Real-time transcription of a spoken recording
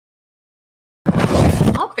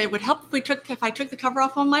It would help if I took the cover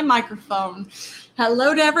off on my microphone.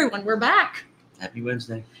 Hello to everyone. We're back. Happy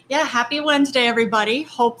Wednesday. Yeah, happy Wednesday, everybody.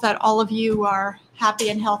 Hope that all of you are happy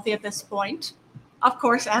and healthy at this point. Of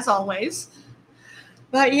course, as always.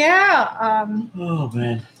 But yeah. Oh,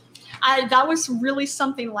 man. That was really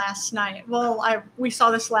something last night. Well, we saw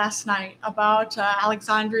this last night about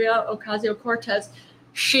Alexandria Ocasio-Cortez.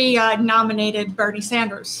 She nominated Bernie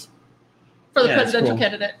Sanders for the presidential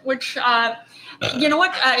candidate, which, you know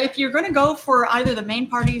what, if you're going to go for either the main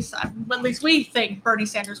parties, at least we think Bernie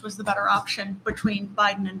Sanders was the better option between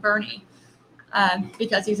Biden and Bernie,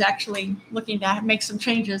 because he's actually looking to make some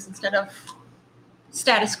changes instead of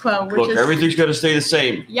status quo. Everything's going to stay the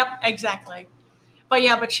same. Yep, exactly.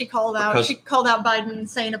 But she called out Biden,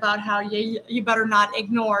 saying about how you better not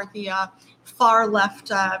ignore the far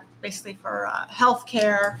left, basically for health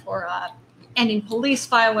care, for ending police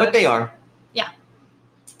violence. But they are. Yeah.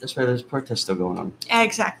 That's why there's protests still going on.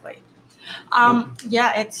 Exactly.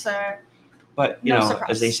 Yeah, it's. But surprise.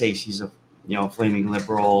 As they say, she's a flaming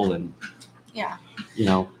liberal, and yeah.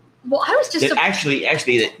 Well, I was just actually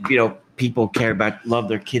that people love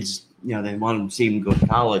their kids. They want them to see them go to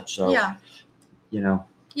college. So yeah.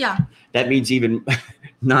 Yeah. That means even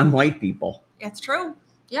non-white people. It's true.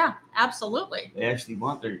 Yeah, absolutely. They actually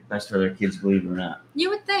want their best for their kids, believe it or not. You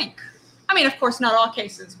would think. I mean, of course, not all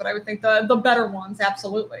cases, but I would think the better ones,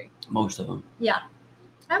 absolutely. Most of them. Yeah.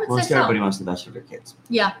 I would say so. Most everybody wants the best for their kids.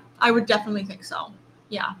 Yeah, I would definitely think so.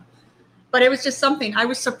 Yeah. But it was just something. I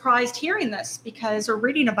was surprised hearing this or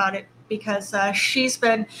reading about it because she's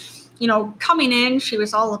been, coming in. She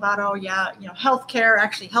was all about, healthcare,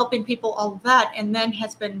 actually helping people, all of that, and then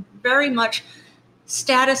has been very much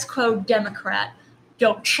status quo Democrat.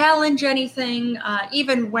 Don't challenge anything.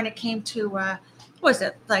 Even when it came to, what was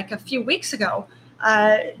it, like a few weeks ago,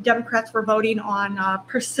 Democrats were voting on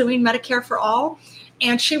pursuing Medicare for all,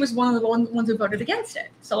 and she was one of the ones who voted against it.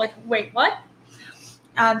 So like, wait, what?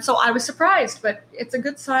 So I was surprised, but it's a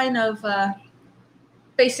good sign of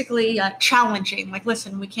basically challenging. Like,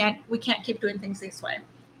 listen, we can't keep doing things this way.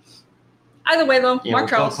 Either way, though, Mark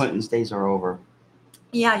Charles. Bill Clinton's days are over.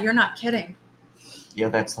 Yeah, you're not kidding. Yeah,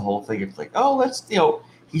 that's the whole thing. It's like,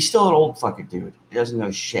 he's still an old fucking dude. He doesn't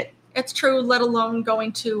know shit. It's true, let alone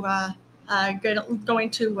going to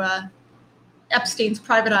Epstein's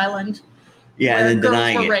private island. Yeah, and then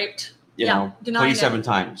denying girls were it. Raped. Denying 27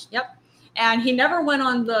 times. Yep. And he never went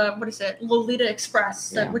on the, Lolita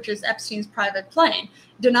Express, which is Epstein's private plane.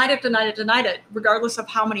 Denied it, regardless of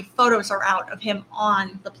how many photos are out of him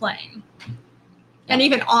on the plane. And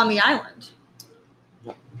even on the island.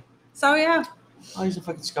 Yep. So, yeah. Oh, he's a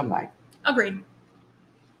fucking scumbag. Agreed.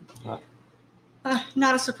 What?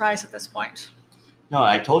 Not a surprise at this point. No,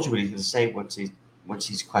 I told you what he's going to say once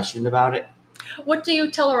he's questioned about it. What do you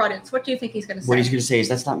tell our audience? What do you think he's going to say? What he's going to say is,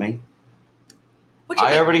 that's not me.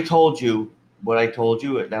 I already told you what I told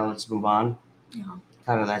you. Now let's move on. Yeah.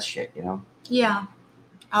 Kind of that shit, Yeah.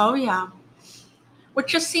 Oh, yeah. Which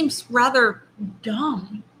just seems rather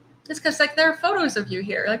dumb. It's because, there are photos of you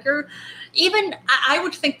here. I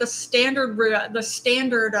would think the standard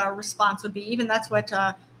response would be, even that's what,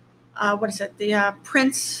 the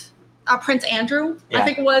Prince Andrew, yeah. I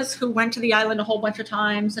think it was, who went to the island a whole bunch of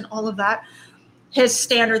times and all of that. His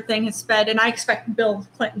standard thing has been, and I expect Bill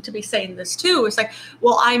Clinton to be saying this too, it's like,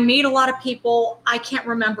 well, I meet a lot of people, I can't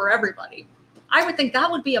remember everybody. I would think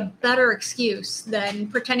that would be a better excuse than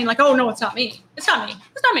pretending like, oh, no, it's not me. It's not me.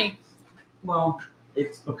 It's not me. Well,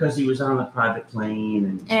 it's because he was on a private plane.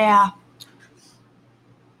 And yeah.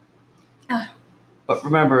 But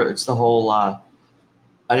remember, it's the whole, I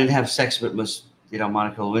didn't have sex with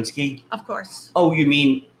Monica Lewinsky. Of course. Oh, you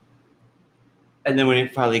mean... And then when he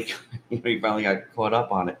finally got caught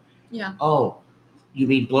up on it. Yeah. Oh, you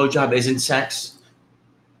mean blowjob isn't sex?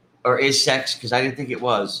 Or is sex? Because I didn't think it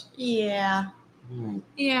was. Yeah. Right.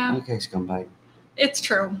 Yeah. Okay, scumbag. It's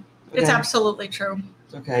true. Okay. It's absolutely true.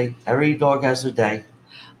 It's okay. Every dog has their day.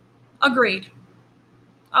 Agreed.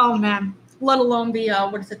 Oh, man. Let alone the,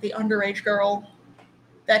 the underage girl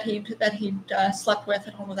that he slept with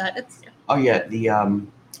and all of that. Oh, yeah.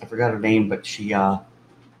 I forgot her name, but she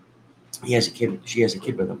has a kid. She has a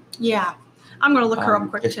kid with him. Yeah, I'm gonna look her up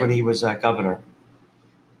quick. It's when he was governor.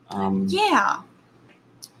 Yeah.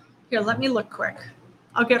 Here, let me look quick.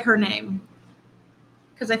 I'll get her name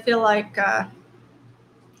because I feel like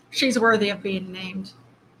she's worthy of being named.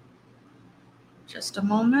 Just a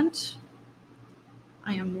moment.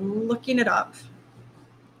 I am looking it up.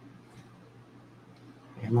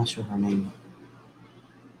 I'm not sure her name.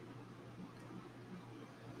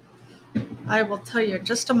 I will tell you in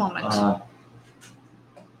just a moment.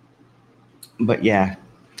 But yeah,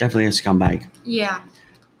 definitely a scumbag. Yeah.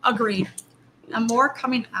 Agreed. And more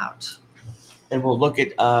coming out. And we'll look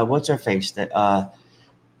at what's her face that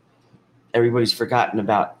everybody's forgotten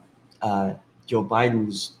about Joe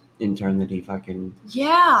Biden's intern that he fucking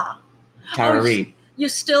Yeah. Tara Reid. You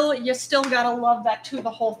still gotta love that too. The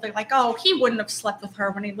whole thing, like, oh, he wouldn't have slept with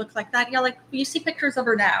her when he looked like that. Yeah, like you see pictures of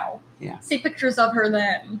her now. Yeah. See pictures of her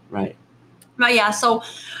then. Right. But yeah, so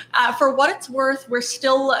for what it's worth, we're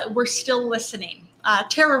still listening.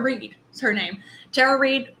 Tara Reid is her name. Tara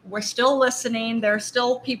Reid, we're still listening. There are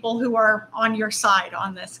still people who are on your side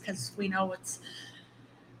on this because we know it's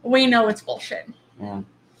bullshit. Yeah.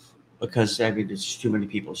 Because I mean, there's too many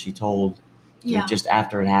people she told. Yeah. Just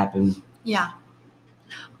after it happened. Yeah.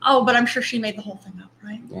 Oh, but I'm sure she made the whole thing up,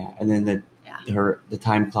 right? Yeah, and then the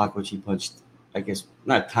time clock when she punched, I guess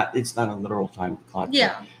it's not a literal time clock.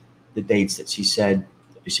 Yeah. The dates that she said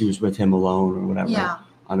she was with him alone or whatever. Yeah.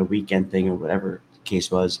 On a weekend thing or whatever the case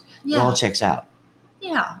was. Yeah. It all checks out.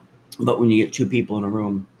 Yeah. But when you get two people in a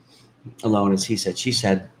room alone, it's he said, she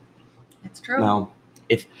said. It's true. Well,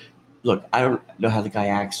 look, I don't know how the guy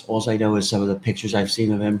acts. All I know is some of the pictures I've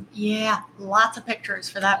seen of him. Yeah, lots of pictures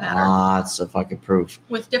for that matter. Lots of fucking proof.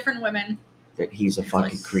 With different women. That he's a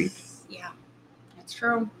fucking creep. Yeah, it's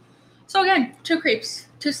true. So again, 2 creeps,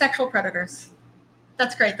 2 sexual predators.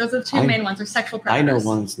 That's great. Those are the 2 main ones are sexual predators. I know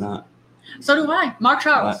one that's not. So do I. Mark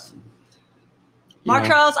Charles. Mark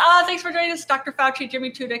Charles. Thanks for joining us, Dr. Fauci, Jimmy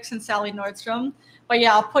Tudix, and Sally Nordstrom. But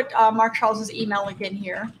yeah, I'll put Mark Charles's email again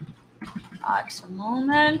here. Just a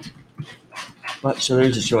moment. But so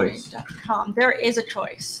there's a choice. There is a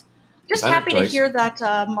choice. Just happy to hear that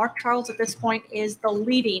Mark Charles at this point is the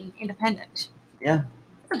leading independent. Yeah.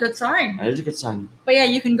 That's a good sign. That is a good sign. But yeah,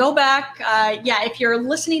 you can go back. If you're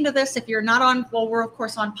listening to this, if you're not on, well, we're of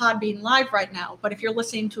course on Podbean Live right now. But if you're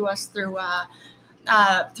listening to us through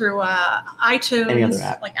iTunes,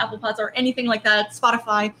 like Apple Pods or anything like that,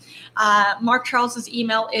 Spotify, Mark Charles's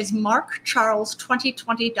email is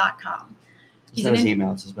markcharles2020.com. It's not his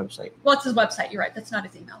email, it's his website. Well, it's his website. You're right. That's not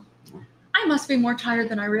his email. I must be more tired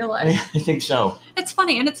than I realized. I think so. It's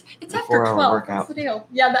funny, and it's after 12. Workout. What's the deal?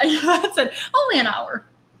 Yeah, that's it. Only an hour.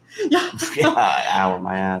 Yeah. Yeah, an hour,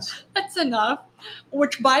 my ass. That's enough.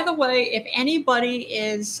 Which, by the way, if anybody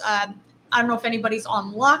is, I don't know if anybody's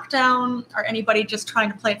on lockdown or anybody just trying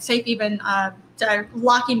to play it safe, even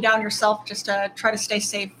locking down yourself just to try to stay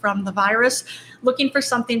safe from the virus, looking for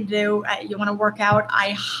something to do, you want to work out,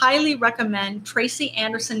 I highly recommend Tracy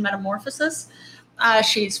Anderson Metamorphosis.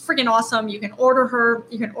 She's freaking awesome. You can order her.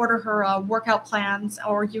 You can order her workout plans,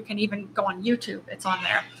 or you can even go on YouTube. It's on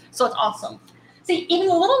there, so it's awesome. See, even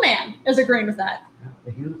the little man is agreeing with that.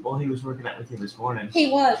 He was working out with you this morning. He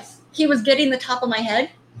was getting the top of my head,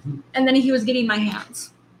 and then he was getting my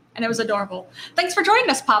hands, and it was adorable. Thanks for joining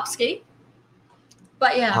us, Popski.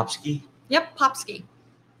 But yeah, Popski. Yep, Popski.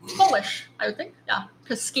 Polish, I would think. Yeah,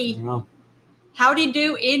 because ski. I don't know. Howdy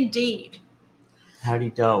do, indeed. Howdy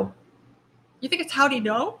do. You think it's howdy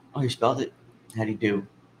do? Oh, you spelled it. Howdy do.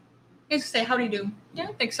 You just say howdy do. Yeah,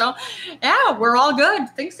 I think so. Yeah, we're all good.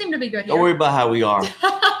 Things seem to be good here. Don't worry about how we are.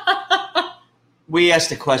 We ask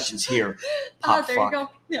the questions here. There you go.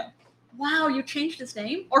 Yeah. Wow, you changed his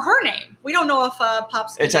name or her name. We don't know if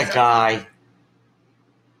Popski. It's a guy.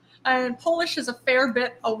 And Polish is a fair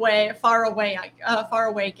bit far away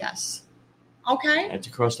guess. Okay. It's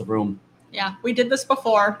across the room. Yeah, we did this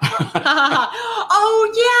before.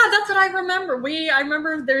 Oh yeah, that's what I remember. I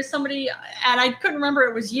remember there's somebody, and I couldn't remember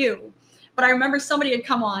it was you, but I remember somebody had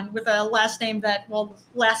come on with a last name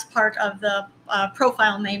last part of the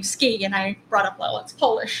profile name Ski, and I brought up, well, it's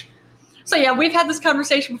Polish. So yeah, we've had this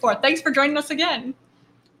conversation before. Thanks for joining us again.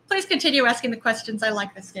 Please continue asking the questions. I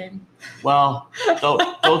like this game. Well,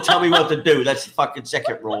 don't tell me what to do. That's the fucking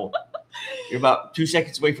second rule. You're about 2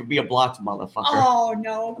 seconds away from being blocked, motherfucker. Oh,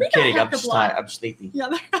 no. I'm kidding. I'm sleepy. Yeah,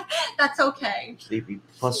 that's okay. I'm sleepy.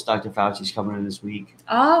 Plus, Dr. Fauci's coming in this week.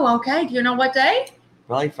 Oh, okay. Do you know what day?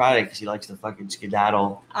 Probably Friday, because he likes to fucking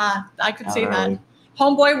skedaddle. I could see that.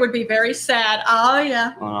 Homeboy would be very sad. Oh,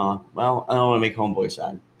 yeah. Well, I don't want to make Homeboy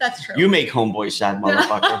sad. That's true. You make Homeboy sad,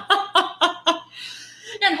 motherfucker.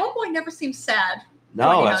 And Homeboy never seems sad.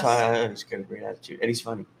 No, that's why he's got a great attitude. And he's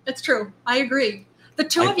funny. It's true. I agree. The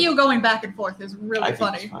two of you going back and forth is really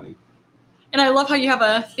funny. It's funny. And I love how you have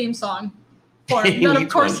a theme song for him that, of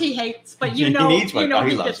course, he hates, but he gets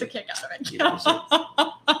a kick out of it.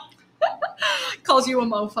 Calls you a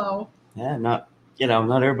mofo. Yeah, not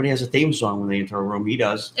everybody has a theme song when they enter a room. He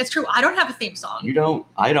does. It's true. I don't have a theme song. You don't?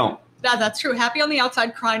 I don't. That's true. Happy on the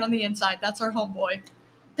outside, crying on the inside. That's our homeboy.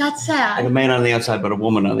 That's sad. Like a man on the outside, but a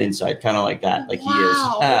woman on the inside, kind of like that, like he is.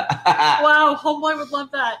 Wow, homeboy would love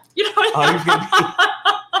that. You know.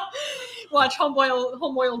 Oh, Watch homeboy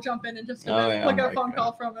will jump in in just a minute. Look at a phone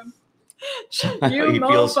call from him. You he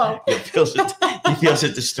mofo. he feels a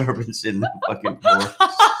disturbance in the fucking floor.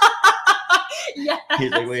 Yeah.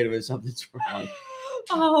 He's like, wait a minute, something's wrong.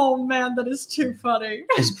 Oh man, that is too funny.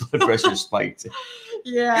 His blood pressure spiked.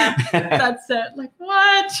 Yeah, that's it. Like,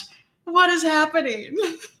 what? What is happening?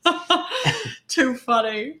 Too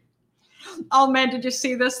funny. Oh man, did you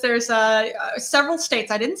see this? There's several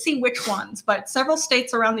states. I didn't see which ones, but several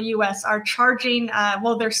states around the U.S. are charging.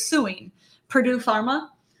 They're suing Purdue Pharma.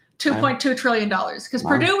 $2.2 trillion because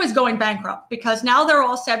Purdue is going bankrupt because now they're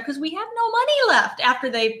all sad because we have no money left after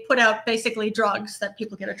they put out basically drugs that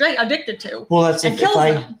people get addicted to. Well, that's and kills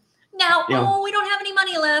them. Now, you know, we don't have any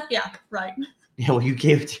money left. Yeah, right. Yeah, well, you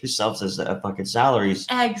gave it to yourselves as fucking salaries.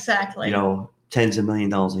 Exactly. You know, tens of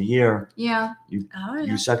 $millions a year. Yeah. You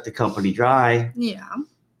sucked the company dry. Yeah.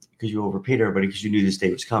 Because you overpaid everybody because you knew this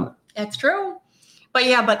day was coming. That's true.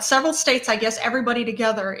 But several states, I guess everybody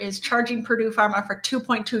together is charging Purdue Pharma for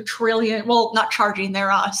 $2.2 trillion. Well, not charging, they're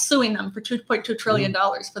suing them for $2.2 trillion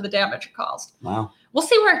for the damage it caused. Wow. We'll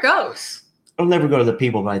see where it goes. It'll never go to the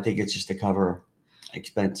people, but I think it's just to cover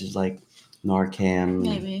expenses like Narcan.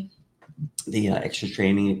 Maybe. The extra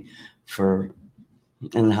training for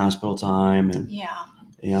in the hospital time. And, yeah.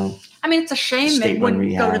 You know. I mean, it's a shame they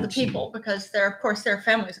wouldn't go to the people because their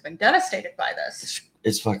families have been devastated by this.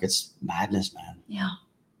 It's madness, man. Yeah.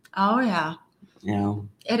 Oh, yeah. You know.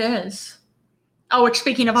 It is. Oh, which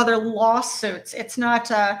speaking of other lawsuits, it's not,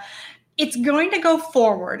 it's going to go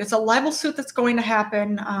forward. It's a libel suit that's going to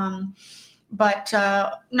happen, but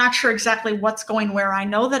not sure exactly what's going where. I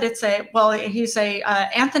know that he's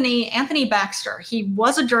Anthony Baxter. He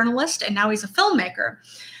was a journalist and now he's a filmmaker.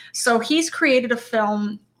 So he's created a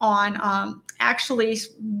film on, actually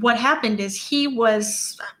what happened is he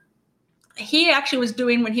actually was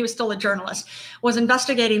doing, when he was still a journalist, was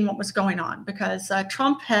investigating what was going on because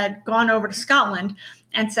Trump had gone over to Scotland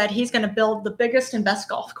and said he's going to build the biggest and best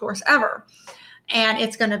golf course ever. And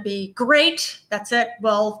it's going to be great. That's it.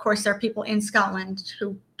 Well, of course, there are people in Scotland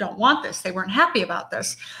who don't want this. They weren't happy about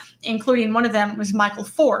this, including one of them was Michael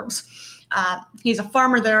Forbes. He's a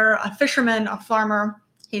farmer there, a fisherman, a farmer.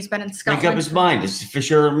 He's been in Scotland. Make up his mind. Is he a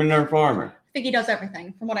fisherman or a farmer? I think he does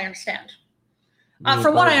everything, from what I understand.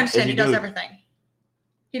 From what I understand, he does everything.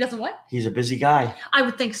 He doesn't what? He's a busy guy. I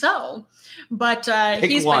would think so. But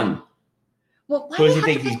pick one. Well, who does he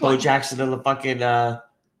think? He's Bo Jackson of the fucking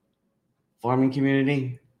farming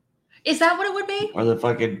community? Is that what it would be? Or the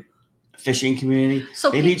fucking fishing community?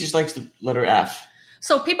 So maybe he just likes the letter F.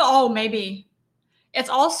 So people, maybe. It's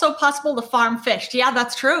also possible to farm fish. Yeah,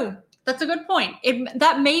 that's true. That's a good point.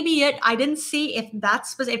 That may be it. I didn't see if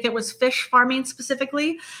it was fish farming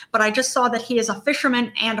specifically, but I just saw that he is a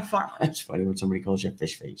fisherman and a farmer. That's funny when somebody calls you a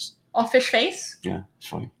fish face. A fish face? Yeah, it's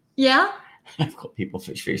funny. Yeah? I've called people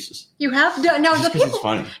fish faces. You have? No, the people. It's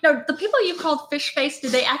funny. No, the people you called fish face,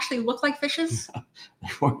 did they actually look like fishes?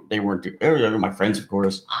 They weren't. They were my friends, of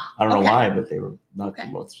course. I don't know why, but they were not the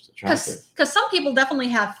most attractive. Because some people definitely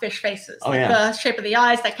have fish faces. Oh, like the shape of the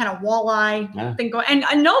eyes, that kind of walleye thing going. And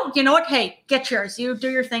I know, you know what? Hey, get yours. You do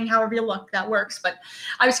your thing, however you look. That works. But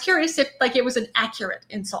I was curious if it was an accurate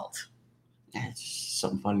insult. Yeah, it's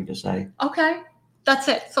something funny to say. Okay. That's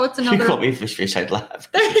it. So it's another. If you called me a fish face, I'd laugh.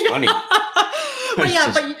 It's funny. But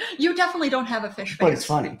you definitely don't have a fish face. But it's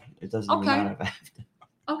funny. It doesn't even matter if I have to.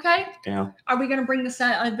 Okay. Yeah. Are we going to bring this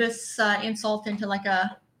insult into like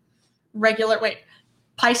a regular? Wait,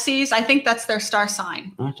 Pisces. I think that's their star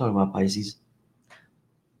sign. I'm not talking about Pisces.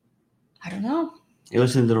 I don't know. You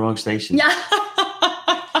listen to the wrong station. Yeah.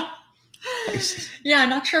 Pisces. Yeah, I'm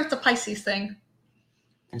not sure it's a Pisces thing.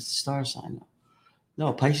 It's the star sign.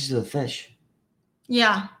 No, Pisces are the fish.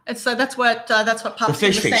 Yeah, it's that's what Popsky the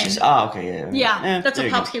fish was faces. saying. Oh, okay, yeah. That's what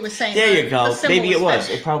Popsky was saying. There you go. Maybe it was.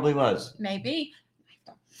 It probably was. Maybe.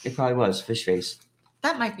 It probably was fish face.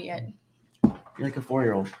 That might be it. You're like a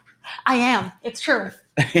 4-year-old. I am. It's true.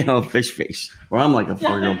 Fish face. Or I'm like a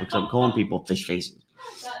 4-year-old because I'm calling people fish faces.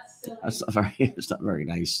 That's not very. It's not very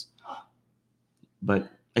nice. But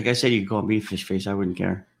like I said, you can call me fish face. I wouldn't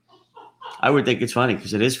care. I would think it's funny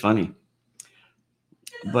because it is funny.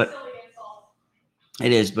 But.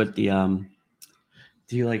 It is, but do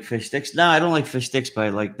you like fish sticks? No, I don't like fish sticks, but I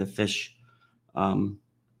like the fish,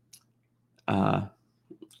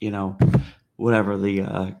 whatever,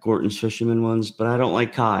 the Gorton's Fisherman ones, but I don't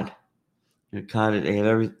like cod. Cod, they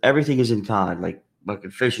have everything is in cod, like fucking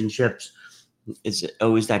fish and chips. It's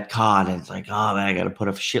always that cod. And it's like, oh man, I got to put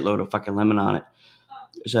a shitload of fucking lemon on it.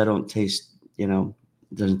 So I don't taste, it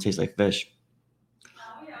doesn't taste like fish.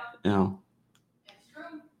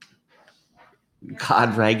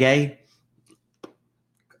 Cod reggae.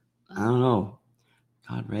 I don't know.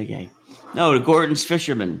 God, reggae. No, the Gordon's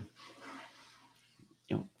Fishermen.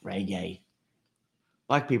 Reggae.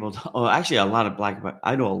 Black people. Oh, actually, I know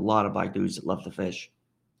a lot of black dudes that love to fish.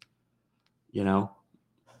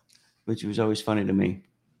 Which was always funny to me.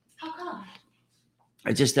 How come?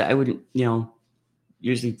 I wouldn't,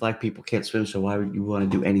 usually black people can't swim, so why would you want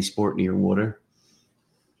to do any sport near water?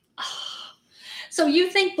 So you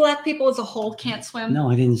think black people as a whole can't swim? No,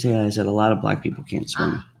 I didn't say that. I said a lot of black people can't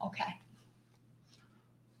swim. Okay.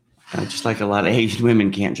 Just like a lot of Asian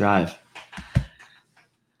women can't drive.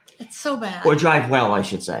 It's so bad. Or drive well, I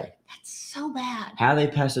should say. That's so bad. How they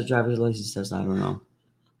pass their driver's license test, I don't know.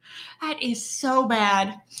 That is so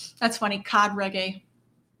bad. That's funny. Cod reggae.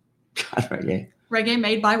 God, reggae. Reggae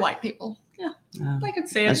made by white people. Yeah, I could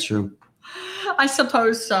see it. That's true. I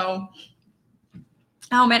suppose so.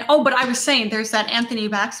 Oh, man. Oh, but I was saying there's that Anthony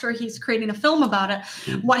Baxter. He's creating a film about it.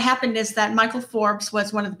 Mm-hmm. What happened is that Michael Forbes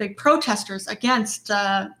was one of the big protesters against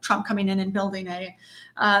Trump coming in and building a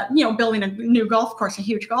new golf course, a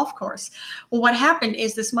huge golf course. Well, what happened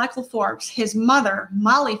is this Michael Forbes, his mother,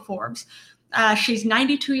 Molly Forbes, she's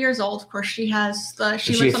 92 years old. Of course, she has. Is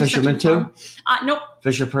she a fisherman too? Nope.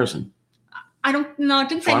 Fisher person. I don't know. I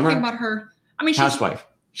didn't say anything about her. I mean, she's housewife.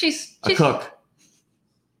 She's a cook.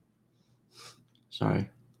 Sorry.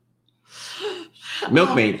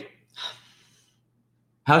 Milkmaid.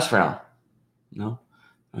 Housefrau. No?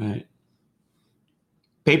 All right.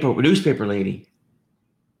 Newspaper lady.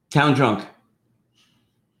 Town drunk.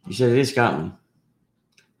 You said it is Scotland.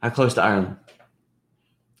 How close to Ireland?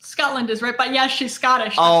 Scotland is right, but yeah, she's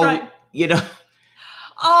Scottish. That's right.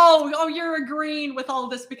 Oh, you're agreeing with all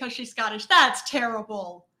of this because she's Scottish. That's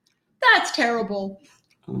terrible. That's terrible.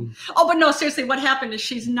 But no, seriously, what happened is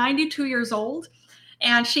she's 92 years old,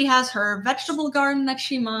 and she has her vegetable garden that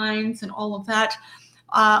she minds and all of that.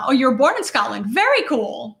 You were born in Scotland. Very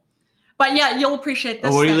cool. But yeah, you'll appreciate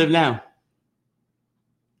this. Where do you live now?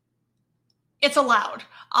 It's allowed.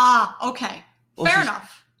 Okay. Fair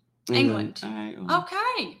enough. England. All right, well.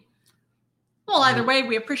 Okay. Well, either way,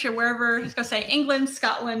 we appreciate wherever, I was going to say England,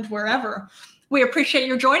 Scotland, wherever. We appreciate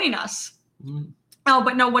you joining us. Mm-hmm. Oh,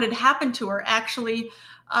 but no, what had happened to her, actually,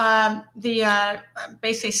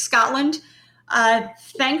 basically Scotland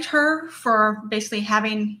thanked her for basically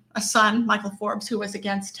having a son, Michael Forbes, who was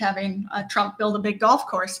against having Trump build a big golf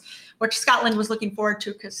course, which Scotland was looking forward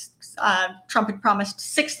to because Trump had promised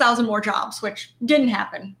 6,000 more jobs, which didn't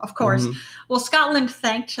happen, of course. Mm-hmm. Well, Scotland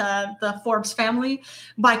thanked the Forbes family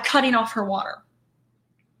by cutting off her water.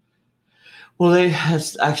 Well,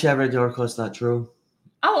 actually, I read the article. It's not true.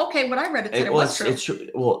 Oh, okay. What I read it said it was true. It's true.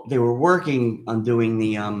 Well, they were working on doing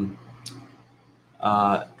the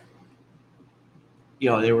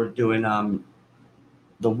they were doing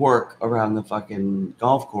the work around the fucking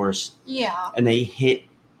golf course. Yeah. And they hit,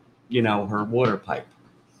 her water pipe,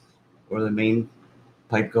 or the main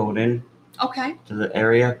pipe going in. Okay. To the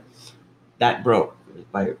area that broke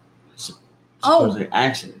by supposedly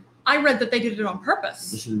accident. I read that they did it on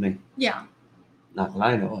purpose. Listen to me. Yeah. Not that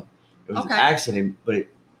I know of. It was an accident, but it,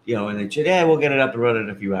 and they said, we'll get it up and running in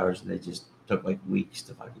a few hours, and they just took like weeks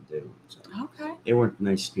to fucking do. So okay. They weren't the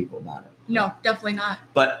nicest people about it. No, definitely not.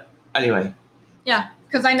 But anyway. Yeah,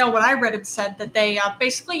 because I know what I read. It said that they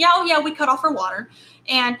basically, we cut off our water,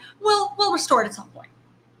 and we'll restore it at some point.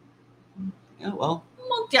 Yeah, well.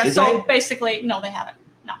 Yeah. So basically, no, they haven't.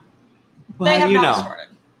 No, well, they have not restored it.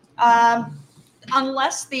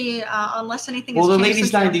 Unless anything. Well, the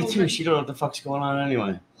lady's 92. She don't know what the fuck's going on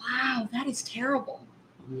anyway. Wow, that is terrible.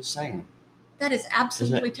 I'm just saying. That is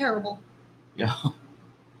absolutely terrible. Yeah.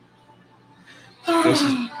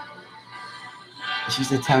 She's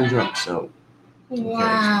the town drunk, so.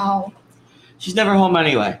 Wow. She's never home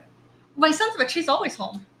anyway. By sounds of it, she's always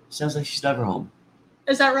home. Sounds like she's never home.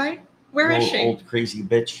 Is that right? Where is she? Old crazy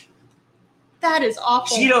bitch. That is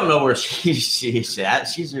awful. She don't know where she's at.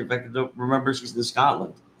 She's in fact don't remember she's in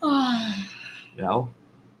Scotland. And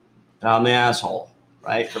I'm the asshole,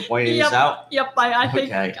 right? For pointing this out. Yep.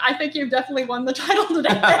 I think you've definitely won the title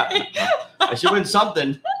today. I should win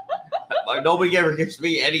something. Nobody ever gives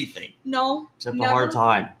me anything. No. Except a hard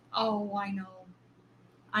time. Oh, I know.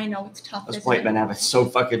 I know it's tough. Us white men have it so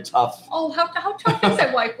fucking tough. Oh, how tough is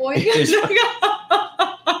it, white boy?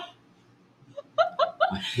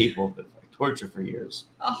 My people have been tortured for years.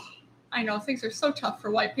 Oh, I know. Things are so tough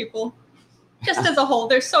for white people. Just as a whole,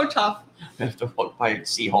 they're so tough. I have to walk by and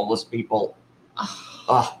see homeless people.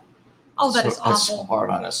 That is awful. That's so hard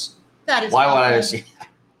on us. That is Why awful. would I see that?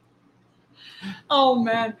 Oh,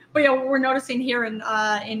 man. But yeah, we're noticing here in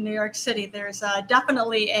New York City, there's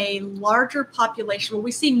definitely a larger population. Well,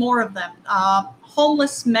 we see more of them.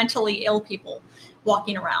 Homeless, mentally ill people.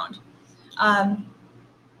 walking around.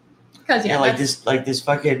 Because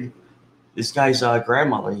this guy's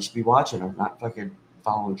grandmother. He should be watching her, not fucking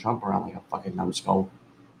following Trump around like a fucking numbskull.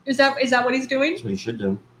 Is that what he's doing? That's what he should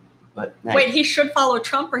do. But wait, he should follow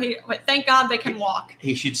Trump, or thank God they can walk.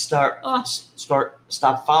 He should stop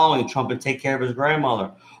following Trump and take care of his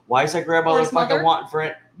grandmother. Why is that grandmother fucking wanting for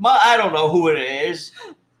it? I don't know who it is.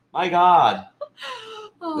 My God.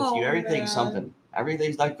 Oh, with you, everything's something.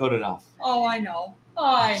 Everything's not good enough. Oh, I know.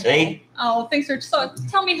 I know. See? Oh, things are so.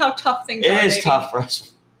 Tell me how tough things are. It is baby. tough for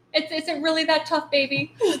us. Is it really that tough,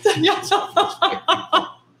 baby?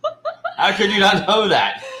 How could you not know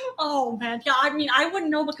that? Oh man, yeah. I mean, I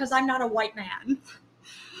wouldn't know because I'm not a white man.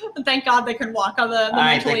 Thank God they can walk on the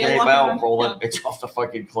I mentally think they ill. will roll it. It's off the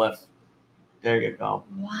fucking cliff. There you go.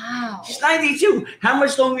 Wow. She's 92. How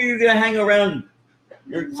much longer are you gonna hang around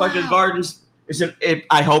your fucking gardens?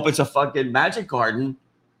 I hope it's a fucking magic garden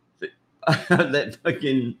that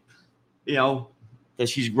fucking, that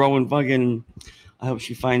she's growing fucking. I hope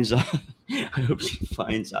she finds. Was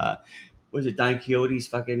it Don Quixote's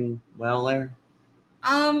fucking well there?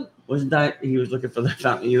 Wasn't that he was looking for the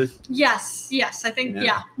Fountain of Youth? Yes, I think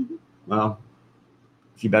yeah. Well,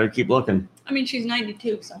 she better keep looking. I mean, she's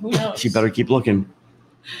 92, so who knows? She better keep looking.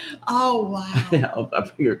 Oh wow! Yeah, I'll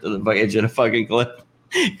bring her to the edge of the fucking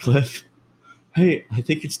cliff. Hey, I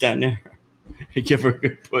think it's down there. Give her a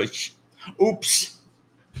good push. Oops.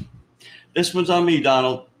 This one's on me,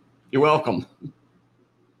 Donald. You're welcome.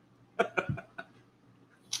 I'm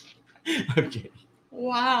kidding.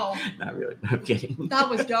 Wow. Not really. I'm kidding. That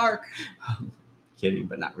was dark. Kidding,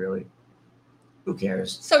 but not really. Who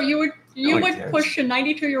cares? So you would push a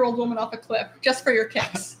 92-year-old woman off a cliff just for your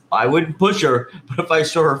kicks? I wouldn't push her, but if I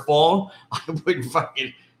saw her fall, I wouldn't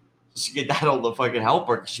fucking skedaddle to fucking help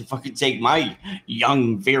her because she'd fucking take my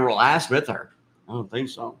young, virile ass with her. I don't think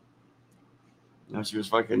so. If she was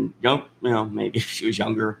fucking young, maybe if she was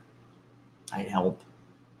younger, I'd help.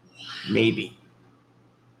 Maybe.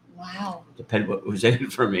 Wow. Depend what was in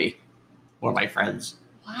it for me or my friends.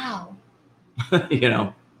 Wow.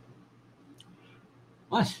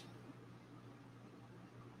 What?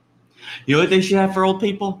 You know what they should have for old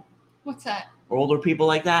people? What's that? Or older people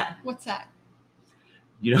like that? What's that?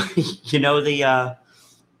 You know the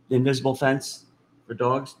invisible fence for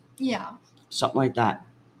dogs? Yeah. Something like that.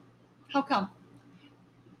 How come?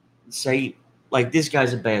 Say, like, this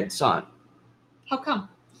guy's a bad son. How come?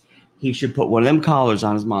 He should put one of them collars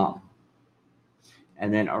on his mom.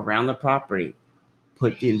 And then around the property,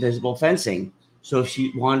 put the invisible fencing. So if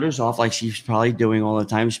she wanders off, like she's probably doing all the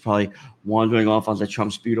time, she's probably wandering off onto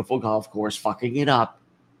Trump's beautiful golf course, fucking it up.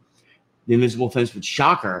 The invisible fence would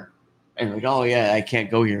shock her. And like, oh, yeah, I can't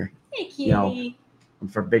go here. Hey, kitty. I'm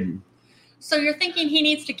forbidden. So you're thinking he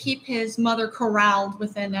needs to keep his mother corralled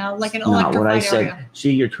within like an electrified area? Not what I said.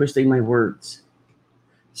 See, you're twisting my words.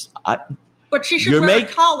 But she should wear a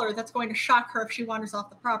collar that's going to shock her if she wanders off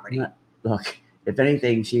the property. Look, if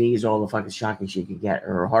anything, she needs all the fucking shocking she can get,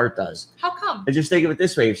 or her heart does. How come? And just think of it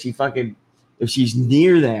this way: if she's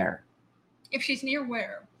near there. If she's near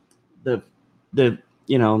where? The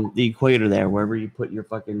equator there, wherever you put your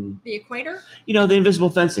fucking. The equator? The invisible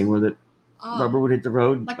fencing where the rubber would hit the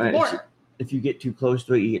road. Like the border. If you get too close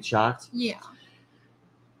to it, you get shocked. Yeah.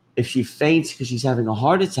 If she faints because she's having a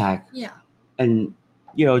heart attack. Yeah. And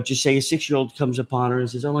just say a 6-year-old comes upon her and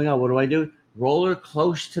says, "Oh my God, what do I do?" Roll her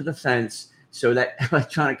close to the fence so that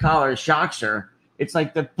electronic collar shocks her. It's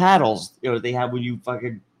like the paddles, they have when you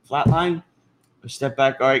fucking flatline. Step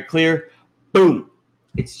back, all right, clear, boom.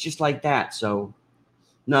 It's just like that. So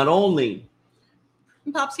not only.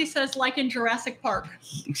 Popsy says like in Jurassic Park.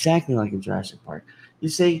 Exactly like in Jurassic Park. You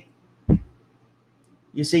see.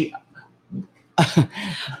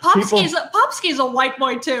 Popsky's a white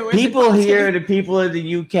boy too. People here, the people in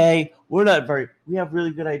the UK, we have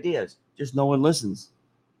really good ideas. Just no one listens.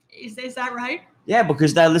 Is that right? Yeah,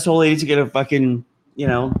 because this old lady's gonna fucking,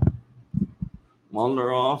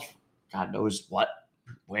 wander off. God knows what,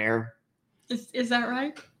 where. Is that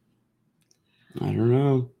right? I don't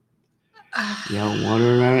know.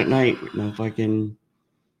 Wander around at night with no fucking,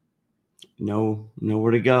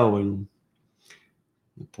 nowhere to go, and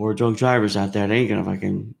the poor drunk drivers out there, they ain't gonna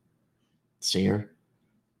fucking see her.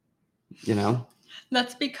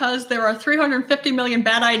 That's because there are 350 million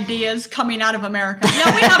bad ideas coming out of America.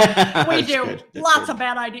 Yeah, we do. Lots of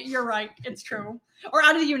bad ideas. You're right. It's true. Or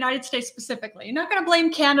out of the United States specifically. You're not going to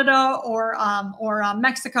blame Canada or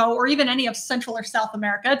Mexico or even any of Central or South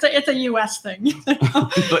America. It's a U.S. thing.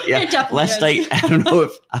 But yeah, last night I don't know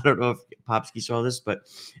if Popsky saw this, but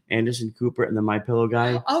Anderson Cooper and the My Pillow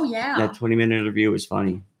guy. Oh yeah. That 20-minute interview was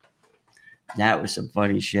funny. That was some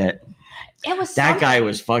funny shit. It was That guy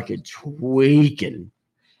was fucking tweaking.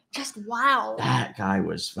 just wow. That guy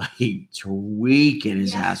was fucking tweaking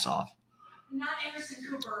his ass off. Not Anderson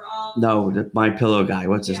Cooper. No, the My Pillow guy.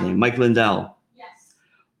 What's his name? Mike Lindell. Yes.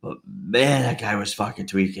 But man, that guy was fucking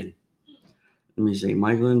tweaking. Let me see.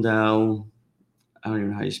 Mike Lindell. I don't even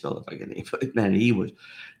know how you spell the fucking name. But man, he was.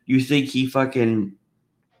 You think he fucking.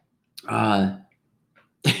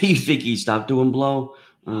 You think he stopped doing blow?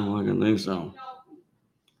 I don't fucking think so.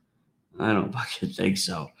 I don't fucking think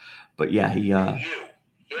so. But yeah, he. You.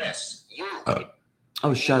 Yes, you.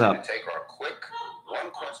 Oh, shut up. Take our quick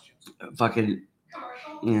one question. Fucking.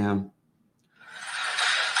 Yeah.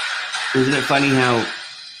 Isn't it funny how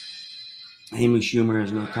Amy Schumer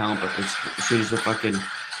has no talent, but as soon as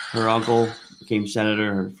her uncle became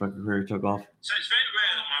senator, her fucking career took off. So it's very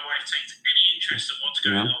rare that my wife takes any interest in what's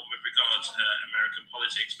going on with regards to American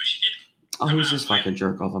politics, but she did. Oh, who's this fucking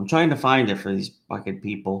jerk off? I'm trying to find it for these fucking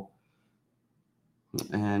people.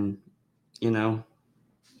 And, I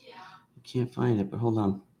can't find it, but hold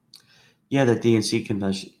on. Yeah, the DNC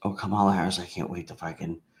convention. Oh, Kamala Harris, I can't wait to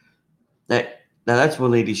fucking. That's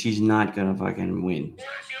one lady, she's not going to fucking win.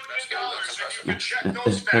 There you go. $4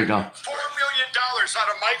 million $4 million out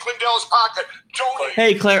of Mike Lindell's pocket. Donate.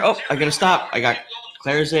 Hey, Claire. Oh, I got to stop. I got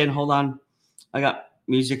Claire's in. Hold on. I got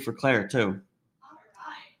music for Claire, too.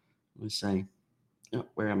 Let's see. Oh,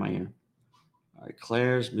 where am I here? All right,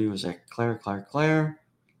 Claire's music. Claire.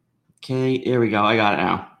 Okay, here we go. I got it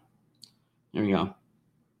now. Here we go.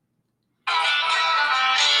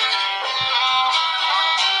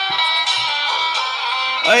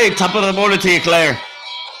 Hey, top of the morning to you, Claire.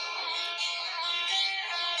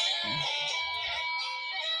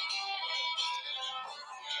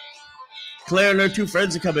 Claire and her two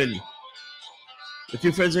friends are coming. The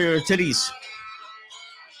two friends are her titties.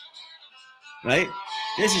 Right?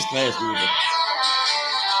 This is Claire's music.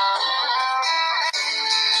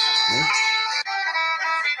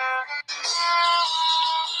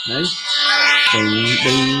 Right? Ding,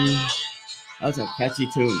 ding. That's a catchy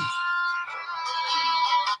tune.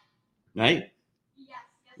 Right?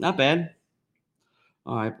 Not bad.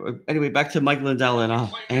 All right. Anyway, back to Mike Lindell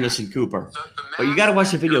and Anderson Cooper. But you got to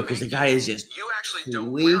watch the video because the guy is just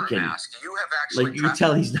tweaking. Like you can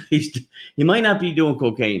tell he might not be doing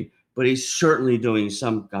cocaine, but he's certainly doing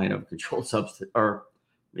some kind of controlled substance, or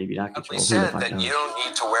maybe not controlled. Said that you don't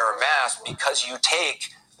need to wear a mask because you take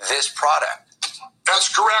this product. That's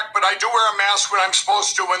correct, but I do wear a mask when I'm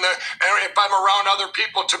supposed to, and if I'm around other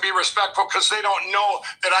people, to be respectful, because they don't know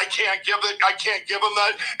that I can't give them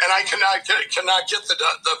that, and I cannot get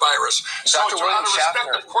the virus. Dr. William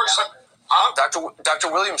Schaffner, of course.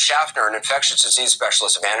 Dr. William Schaffner, an infectious disease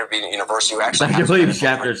specialist at Vanderbilt University, who actually Dr. William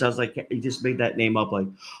Schaffner sounds like he just made that name up, like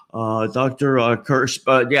Dr. Kirk.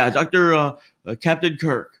 Dr. Captain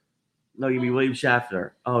Kirk. No, you mean William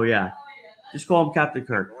Schaffner. Oh yeah, just call him Captain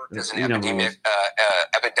Kirk. As an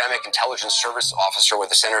epidemic intelligence service officer with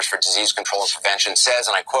the Centers for Disease Control and Prevention, says,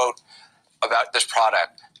 and I quote about this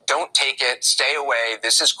product: "Don't take it. Stay away.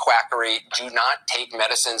 This is quackery. Do not take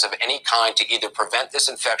medicines of any kind to either prevent this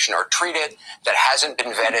infection or treat it that hasn't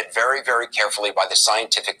been vetted very, very carefully by the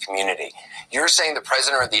scientific community." You're saying the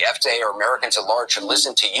president or the FDA or Americans at large should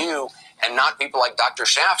listen to you and not people like Dr.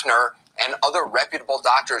 Schaffner and other reputable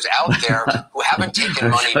doctors out there who haven't taken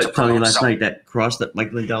money to I was telling you last promote night that cross that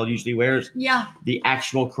Mike Lindell usually wears. Yeah. The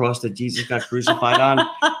actual cross that Jesus got crucified on.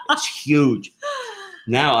 It's huge.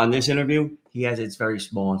 Now on this interview, he has it's very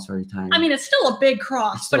small. It's very tiny. I mean, it's still a big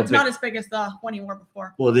cross, but it's big. not as big as the one he wore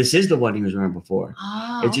before. Well, this is the one he was wearing before.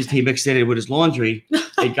 Oh, It's just he mixed it in with his laundry.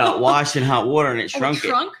 It got washed in hot water and it shrunk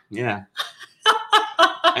it. Yeah.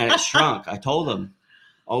 And it shrunk. I told him,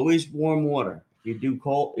 always warm water. You do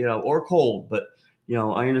cold, or cold, but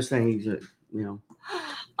I understand he's man.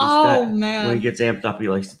 When he gets amped up, he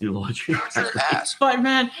likes to do laundry. But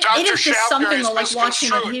man, it is just something to like watching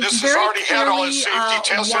it. He's this very has already had all his clearly safety tests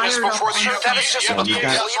in this wired up. before the FDA. That is just a The FDA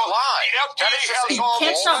has all He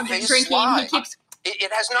can't stop drinking. He keeps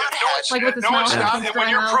It has not had. like with his No, mouth. it's not. his And when dry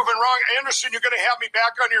you're mouth. proven wrong, Anderson, you're going to have me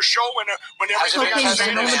back on your show when Has it been everything is tested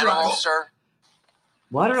in no safe. animals, sir?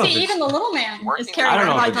 Well, I don't know. See, even the little man is Working- carrying I don't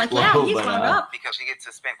know on if like, it's yeah, low, he's but, wound up. because you get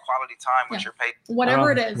to spend quality time with your patient.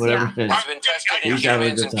 Whatever it is, Whatever yeah. it is. It's been tested in He's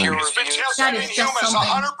having a humans good and peer time. It's been reviewed tested That in is just humans.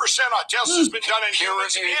 something. 100% of tests has been done in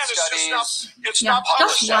humans, and peer-reviewed it's Yeah, not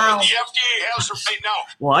just 100%. wow. The FDA has it right now.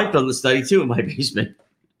 Well, I've done the study too in my basement.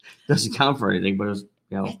 Doesn't count for anything, but it's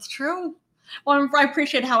It's true. Well, I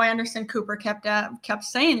appreciate how Anderson Cooper kept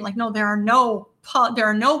saying, like, no, there are no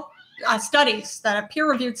studies that are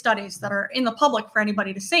peer-reviewed studies that are in the public for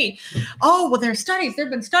anybody to see. Oh, well, there's studies. There've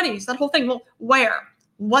been studies. That whole thing. Well, where?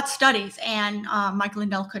 what studies? And Mike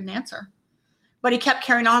Lindell couldn't answer. But he kept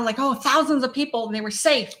carrying on like, oh, thousands of people, and they were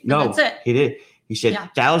safe. No, that's it. he did. He said Yeah.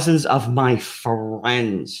 thousands of my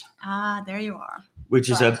friends, Ah, there you are. which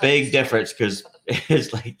is a big difference because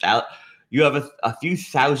it's like that. You have a few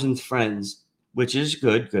thousand friends, which is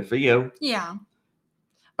good for you. Yeah.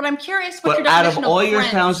 But I'm curious what But your out definition of all your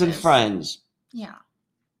friends 1,000 is. friends, Yeah.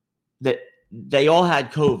 that they all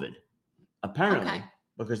had COVID, apparently, Okay.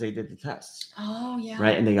 because they did the tests, Oh, yeah.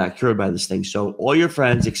 right? And they got cured by this thing. So all your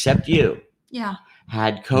friends except you Yeah.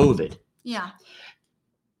 had COVID. Yeah.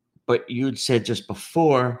 But you'd said just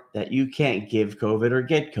before that you can't give COVID or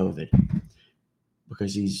get COVID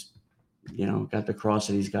because he's, got the cross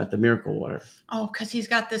and he's got the miracle water. Oh, because he's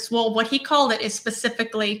got this. Well, what he called it is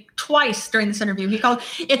specifically twice during this interview. He called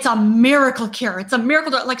it's a miracle cure. It's a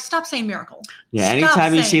miracle. Like, stop saying miracle. Yeah. Stop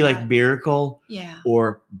Anytime you saying see like that. miracle Yeah.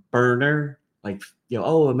 or burner, like,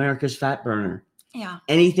 America's fat burner, Yeah.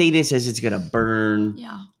 anything that says it's going to burn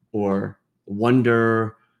Yeah. or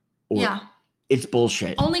wonder or Yeah. it's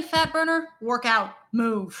bullshit. Only fat burner, work out,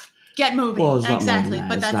 move, get moving. Well, it's not Exactly. more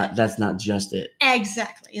than But that. That's not just it.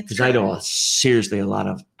 exactly. It's Because I know seriously a lot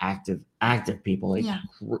of active people, like Yeah.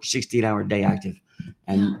 16-hour day active,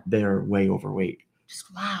 and Yeah. they're way overweight. just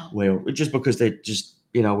wow. Way over, just because they just,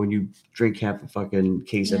 when you drink half a fucking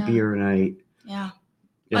case Yeah. of beer a night, Yeah. or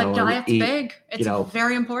But diet's eat, big. It's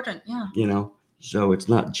very important. Yeah. So it's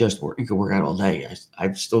not just work. You can work out all day.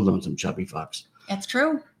 I've still known some chubby fucks. It's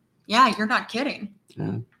true. Yeah. You're not kidding.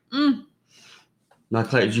 Yeah. Mm. Not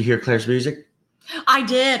Claire. Did you hear Claire's music? I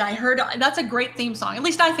did. I heard that's a great theme song. At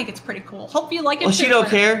least I think it's pretty cool. Hope you like it. Well, too, she don't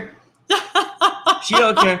Claire. care. She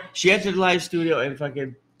don't care. She entered the live studio and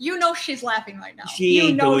fucking. You know she's laughing right now. She you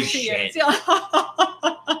ain't know doing she shit. is.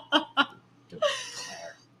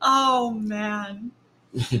 Oh man.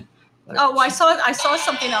 Oh, I saw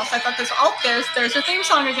something else. I thought there's her theme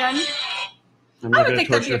song again. I'm I not would gonna think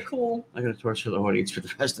that'd be torture. a cool. I'm gonna torture the audience for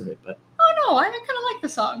the rest of it, but Oh no, I kind of like the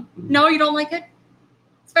song. No, you don't like it?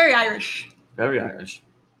 It's very Irish. very Irish.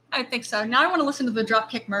 I think so. Now I want to listen to the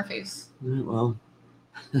Dropkick Murphys. Yeah, well,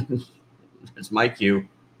 it's my cue.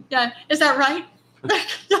 Yeah, is that right?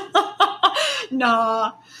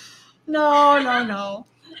 No.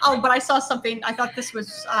 Oh, but I saw something. I thought this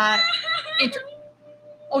was.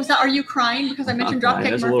 Oh, is that? Are you crying because I mentioned I'm crying. Dropkick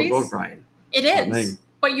There's a little girl Murphys? crying. It Oh, man. is.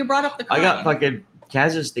 But you brought up the I crying. got fucking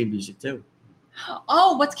Kaz's theme music too.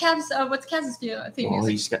 Oh, what's Kaz's theme Well,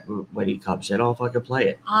 music? he's got when he comes in, I'll fucking play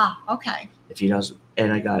it. Ah, okay. If he doesn't,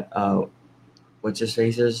 and I got what's his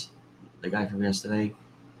faces, the guy from yesterday,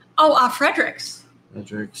 Oh, Fredericks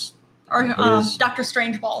Hendrix. or His. Dr.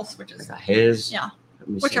 Strangeballs, which I is got his. Yeah. Let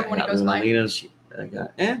me see, Whichever I one he got goes by. Lina's. I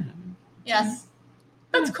got yes,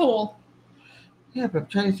 that's cool. Yeah, but I'm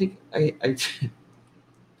trying to think. I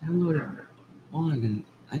downloaded one and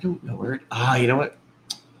I don't know where. You know what?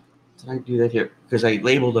 Did I do that here? Because I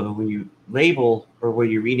labeled them, and when you label or when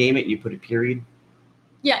you rename it, you put a period.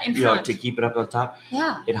 Yeah, in front. To keep it up on top.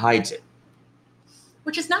 Yeah, It hides it.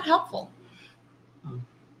 which is not helpful. Oh,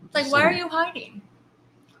 It's like, why are you hiding?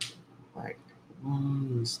 Right.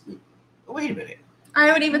 Wait a minute.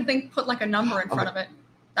 I would even think put like a number in front of it.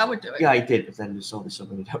 That would do it. Yeah, I did, but then there's only so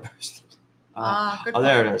many numbers. Good Oh,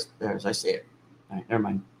 there point. it is. There it is. I see it. All right, never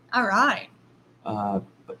mind. All right. But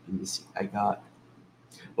let me see. I got.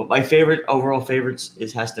 Well, my overall favorites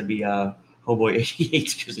has to be Homeboy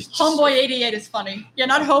 88 because it's just Homeboy 88 is funny. Yeah,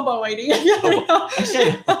 not Hobo 88. I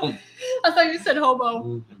said home. I thought you said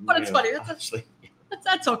hobo. But it's Yeah, funny. obviously.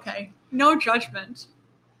 That's okay. No judgment.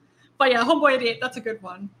 But yeah, Homeboy 88, that's a good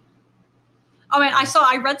one. I mean,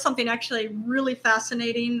 I read something actually really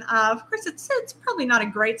fascinating. Of course, it's probably not a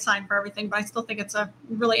great sign for everything, but I still think it's a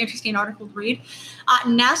really interesting article to read.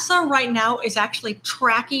 NASA right now is actually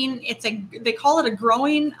tracking. They call it a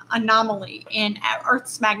growing anomaly in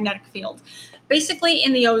Earth's magnetic field. Basically,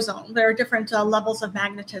 in the ozone, there are different levels of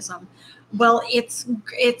magnetism. Well, it's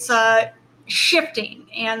shifting,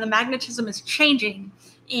 and the magnetism is changing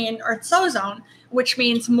in Earth's ozone, which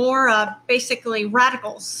means more basically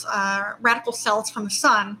radical cells from the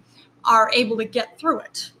sun are able to get through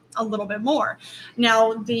it a little bit more.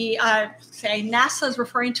 Now, say NASA is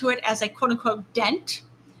referring to it as a quote unquote dent,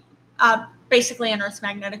 basically in Earth's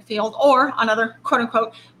magnetic field, or another quote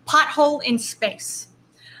unquote pothole in space.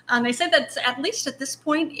 And they said that at least at this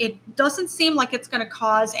point, it doesn't seem like it's going to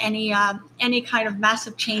cause any kind of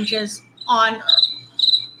massive changes on Earth.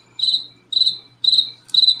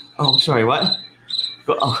 Oh, sorry. What?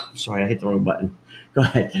 I'm sorry. I hit the wrong button. Go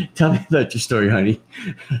ahead. Tell me about your story, honey.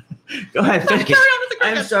 Go ahead. Finish. Carry on with the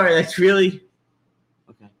I'm cricket. sorry. That's really.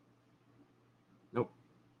 Okay. Nope.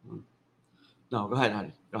 No, go ahead,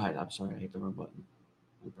 honey. Go ahead. I'm sorry. I hit the wrong button.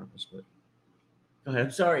 on purpose, but go ahead.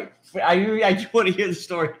 I'm sorry. I just want to hear the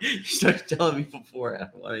story. You started telling me before. I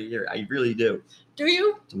want to hear it. I really do. Do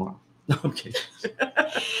you? Tomorrow. No, I'm kidding.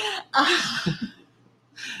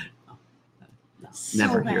 So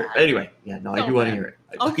Never hear it. bad. Anyway, yeah, no, I So do want to bad. hear it.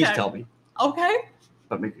 Okay. Please tell me, Okay.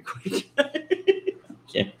 but make it quick.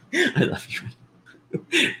 Yeah, I love you.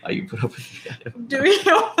 Why you put up with that? Do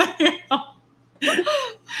you?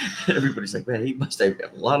 Everybody's like, man, he must have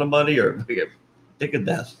a lot of money or dick of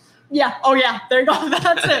death. Yeah. Oh, yeah. There you go.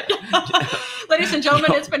 That's it. Ladies and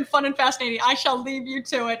gentlemen, it's been fun and fascinating. I shall leave you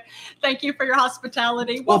to it. Thank you for your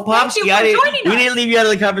hospitality. Well, thank you Popsky, for joining we us. didn't leave you out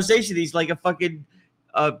of the conversation. He's like a fucking.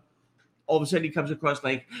 All of a sudden, he comes across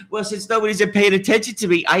like, well, since nobody's paying attention to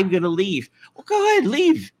me, I'm gonna leave. Well, go ahead,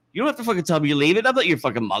 leave. You don't have to fucking tell me you're leaving. I'm not your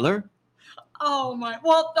fucking mother. Oh my.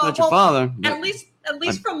 Well, Not your father. At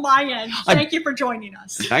least from my end, thank you for joining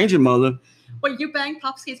us. I ain't your mother. Wait, you banged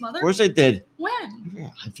Popsky's mother? Of course I did. When? Yeah,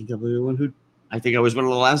 I think I was the one who. I think I was one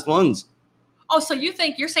of the last ones. Oh, so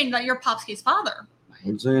you're saying that you're Popsky's father? I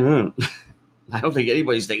ain't saying that. I don't think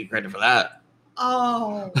anybody's taking credit for that.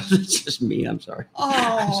 Oh. It's just me. I'm sorry.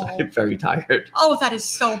 I'm sorry. Oh. I'm very tired. Oh, that is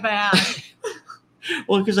so bad.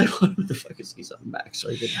 Well, because I wanted to fucking see something back, so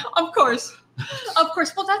I did. Of course.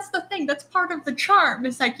 Well, that's the thing. That's part of the charm.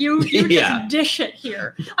 It's like you Yeah. just dish it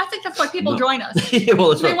here. I think that's why people No. join us. Yeah, well,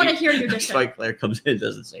 that's They why want to people- hear you That's dish why it. Claire comes in and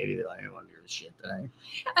doesn't say anything. I don't want to hear this shit today.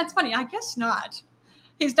 That's funny. I guess not.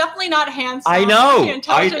 He's definitely not handsome. I know.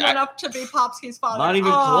 Intelligent I- enough to be Popsky's father. Not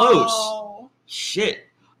even close. Shit.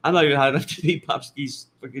 I'm not even high enough to be Popsky's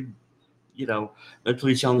fucking,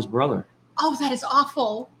 mentally challenged brother. Oh, that is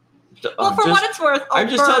awful. So, Well, for what it's worth. I'm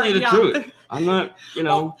just telling you the yeah. truth. I'm not,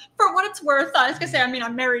 Well, for what it's worth, I was going to say,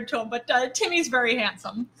 I'm married to him, but Timmy's very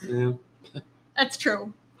handsome. yeah. That's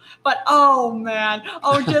true. But, oh, man.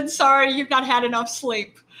 Oh, dude, sorry you've not had enough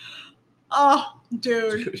sleep. Oh,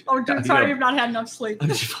 dude. Oh, dude, sorry you've not had enough sleep. I'm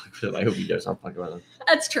just fucking with him. I hope he does. I'll fuck with him.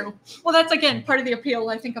 That's true. Well, that's, again, part of the appeal,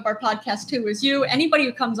 I think, of our podcast, too, is anybody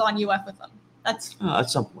who comes on, you F with them. That's, At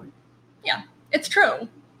some point. it's true.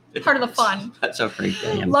 Part of the fun. That's so great.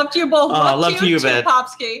 Damn. Loved you both. love to you, too, man.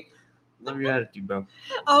 Popsky. Love your attitude, bro.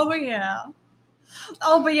 Oh, yeah.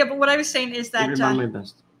 But what I was saying is that, You remind my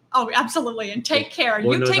best. oh, absolutely. And take care.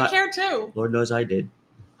 Lord You knows take I- care, too. Lord knows I did.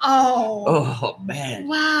 Oh. Oh, man.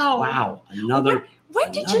 Wow. Wow. Another.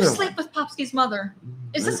 When did you Another sleep with Popsky's mother?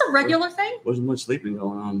 Is this There a regular thing? Wasn't much sleeping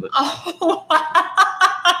going on, but. Oh.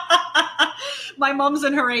 My mom's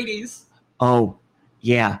in her 80s. Oh,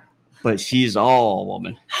 yeah. But she's all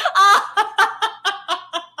woman.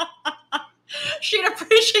 She'd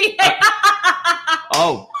appreciate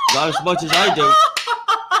Oh, not as much as I do.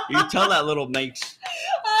 You can tell that little makes.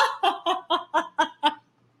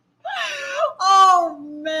 Oh,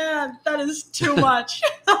 man. That is too much.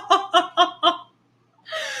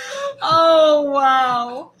 Oh,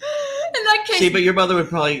 wow. In that case, See, but your mother would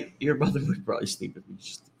probably sleep with me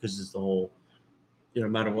just because it's the whole, no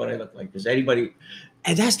matter what I look like. Because anybody,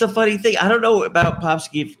 and that's the funny thing. I don't know about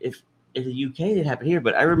Popsky if in the UK it happened here,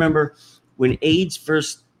 but I remember when AIDS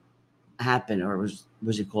first happened, or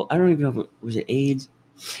was it called? I don't even know if was it AIDS.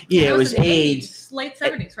 Yeah, it was in the AIDS. 80s, late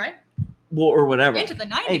 70s, right? Well, or whatever. Into the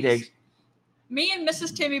 90s. Hey, Diggs. Me and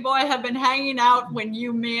Mrs. Timmy Boy have been hanging out when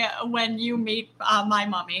you meet my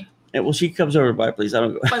mommy. And, well, she comes over by, please. I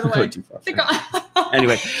don't go, By the go way. too far.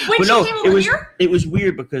 Anyway, When but she no, came it over was here? it was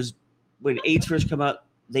weird because when AIDS first came out,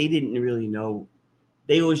 they didn't really know.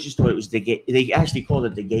 They always just thought it was the gay. They actually called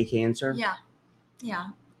it the gay cancer. Yeah. Yeah.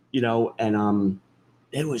 And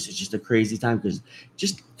it was just a crazy time because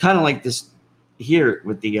just kind of like this here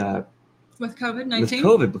with the With COVID-19? with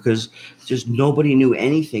COVID, because just nobody knew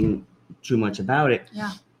anything too much about it.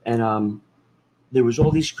 Yeah. And there was all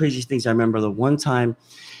these crazy things. I remember the one time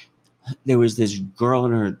there was this girl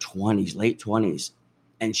in her 20s, late 20s,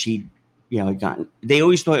 and she, had gotten. They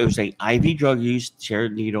always thought it was like IV drug use,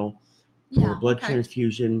 shared needle, or blood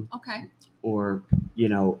transfusion, Okay. or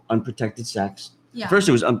unprotected sex. Yeah. First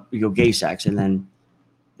it was gay sex, and then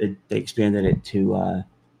they expanded it to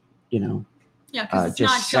Yeah, because it's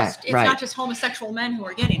just not sex, just right. not just homosexual men who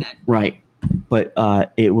are getting it. right. But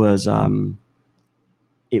it was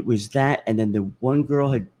that, and then the one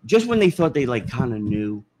girl had, just when they thought they like kind of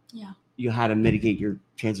knew you how to mitigate your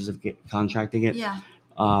chances of contracting it, Yeah.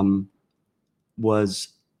 was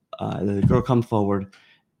the girl come forward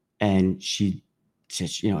and she said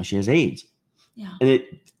she has AIDS. Yeah. And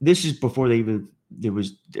this is before there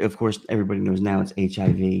was, of course, everybody knows now it's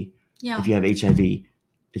HIV. Yeah. If you have HIV,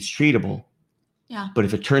 it's treatable. Yeah. But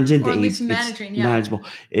if it turns into Or at AIDS, least managing, it's yeah. manageable.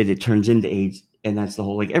 It turns into AIDS, and that's the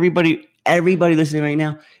whole, like, everybody listening right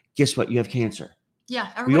now, guess what? You have cancer. Yeah.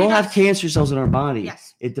 We Everybody all have does. cancer cells in our body.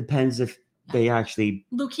 Yes. It depends if they actually.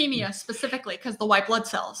 Leukemia specifically because the white blood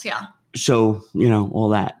cells. Yeah. So, all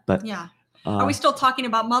that. But Yeah. Are we still talking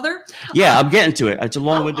about mother? yeah, I'm getting to it. It's a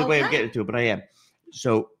long-winded way of okay. getting to it, but I am.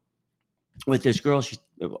 So with this girl, she's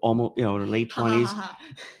almost, in her late 20s,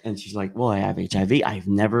 and she's like, well, I have HIV. I've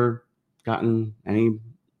never gotten any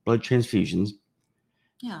blood transfusions.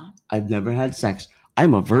 Yeah. I've never had sex.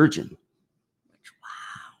 I'm a virgin.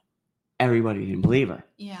 Wow. Everybody didn't believe her.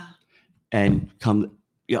 Yeah. And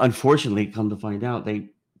unfortunately, come to find out, they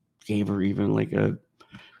gave her even like a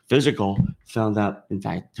physical, found out, in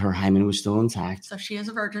fact, her hymen was still intact. So she is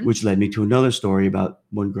a virgin. Which led me to another story about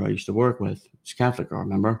one girl I used to work with. She's a Catholic girl,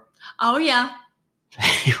 remember? Oh, yeah.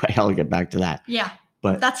 Anyway, I'll get back to that. Yeah.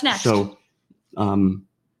 But that's next. So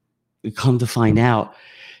we come to find out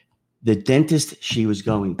the dentist she was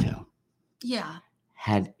going to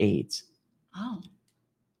had AIDS. Oh.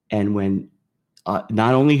 And when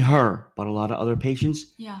not only her, but a lot of other patients,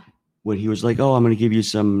 when he was like, oh, I'm going to give you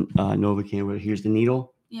some Novocaine, here's the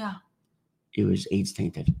needle. Yeah. It was AIDS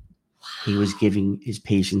tainted. Wow. He was giving his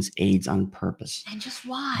patients AIDS on purpose. And just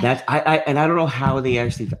why? And I don't know how they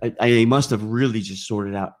actually. They must have really just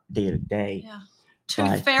sorted out day to day. Yeah.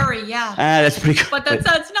 Tooth fairy, yeah. That's pretty good. But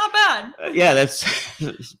that's not bad. Yeah, that's.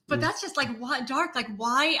 But that's just like why dark. Like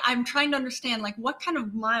why? I'm trying to understand. Like what kind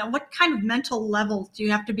of mental level do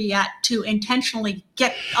you have to be at to intentionally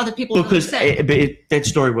get other people? Because that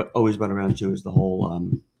story always went around too is the whole.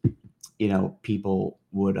 People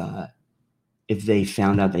would if they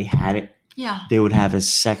found out they had it, they would have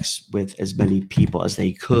sex with as many people as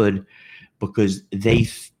they could, because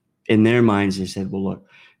in their minds they said, well, look.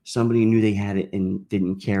 Somebody knew they had it and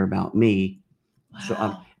didn't care about me. Wow.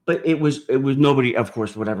 So, but it was nobody, of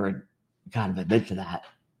course, whatever kind of admit to that.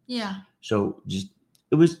 Yeah. So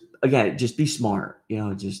it was, again, just be smart,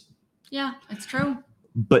 just. Yeah, it's true.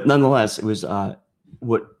 But nonetheless, it was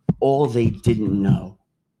what all they didn't know.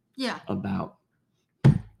 Yeah. About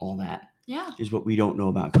all that. Yeah. Is what we don't know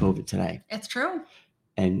about COVID today. It's true.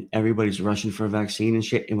 And everybody's rushing for a vaccine and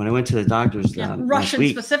shit. And when I went to the doctor's Russian last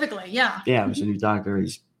week, specifically, yeah. Yeah, it was a new doctor.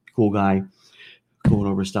 He's a cool guy, going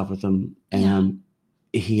over stuff with him. And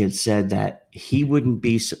he had said that he wouldn't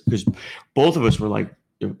be, because both of us were like,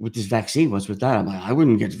 with this vaccine, what's with that? I'm like, I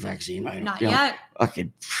wouldn't get the vaccine. Not yet.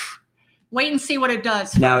 Okay. Wait and see what it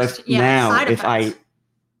does. Now, first. Tim,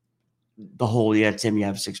 you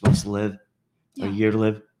have 6 months to live, a year to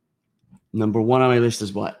live. Number one on my list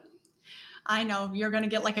is what? I know you're going to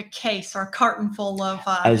get like a case or a carton full of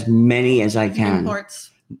as many as I can.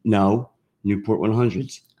 Newports. No, Newport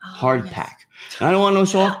 100s, hard pack. I don't want no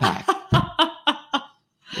soft pack.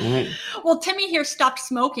 Right. Well, Timmy here stopped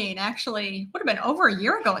smoking. Actually, would have been over a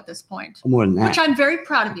year ago at this point. More than that. Which I'm very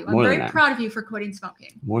proud of you. I'm very proud of you for quitting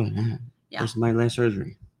smoking. More than that. Yeah. This is my last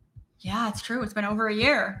surgery. Yeah, it's true. It's been over a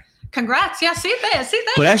year. Congrats. Yeah, see that.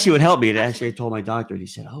 But actually, what helped me, I told my doctor, he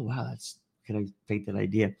said, oh, wow, can I take that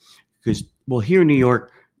idea? Because, here in New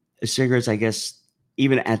York, cigarettes, I guess,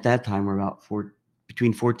 even at that time, were about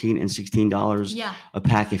between $14 and $16 a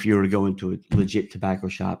pack if you were to go into a legit tobacco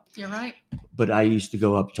shop. You're right. But I used to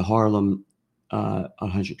go up to Harlem on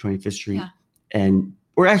 125th Street, and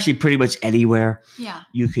we're actually pretty much anywhere. Yeah.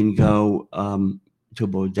 You can go to a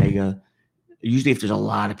bodega. Usually, if there's a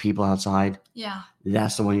lot of people outside,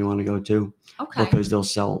 that's the one you want to go to. Okay. Because they'll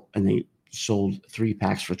sell, and they sold 3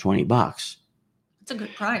 packs for $20. It's a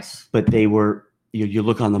good price. But they were, you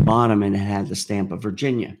look on the bottom and it had the stamp of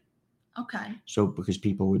Virginia. Okay. So because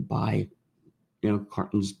people would buy,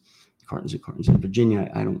 cartons of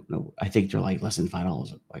Virginia. I don't know. I think they're like less than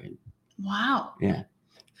 $5. Wow. Yeah.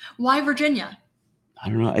 Why Virginia? I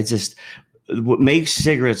don't know. It's just what makes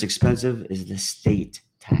cigarettes expensive is the state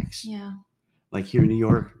tax. Yeah. Like here in New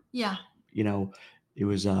York. Yeah. It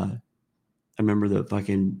was I remember the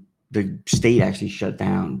state actually shut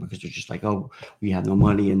down because they're just like, oh, we have no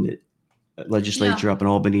money, and the legislature up in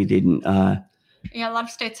Albany didn't. A lot of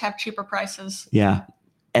states have cheaper prices. Yeah,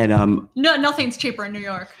 and no, nothing's cheaper in New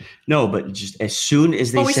York. No, but just as soon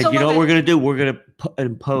as they said, what we're gonna do? We're gonna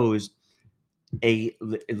impose a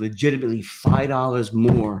legitimately $5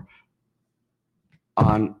 more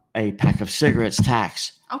on a pack of cigarettes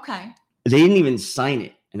tax. Okay. They didn't even sign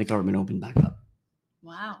it, and the government opened back up.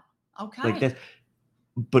 Wow. Okay. Like that.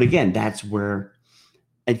 But again, that's where,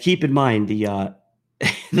 and keep in mind the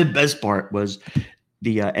best part was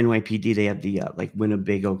the NYPD. They have the like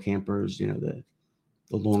Winnebago campers, the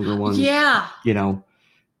longer ones. Yeah.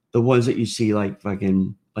 The ones that you see like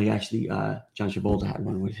fucking like actually John Travolta had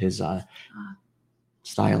one with his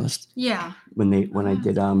stylist. Yeah. When I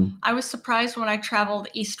did I was surprised when I traveled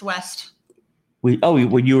east-west.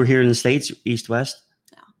 When you were here in the States, East West,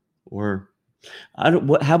 Yeah. or I don't.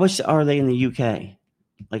 What? How much are they in the UK?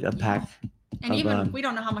 Like a pack. And even we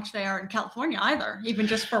don't know how much they are in California either. Even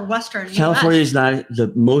just for Western. California US. is not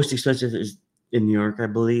the most expensive. Is in New York, I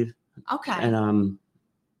believe. Okay. And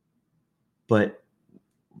but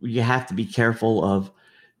you have to be careful of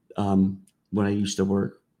when I used to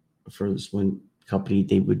work for this one company,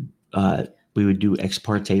 they would we would do ex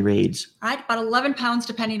parte raids. Right, about 11 pounds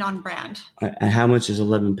depending on brand. And how much is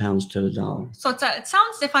 11 pounds to the dollar? So it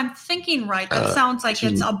sounds, if I'm thinking right, that sounds like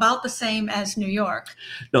it's about the same as New York.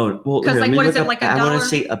 No, well, because like what is it, like I $1? want to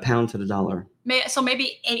say a pound to the dollar. So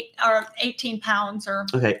maybe 8 or 18 pounds or.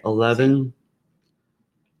 Okay, 11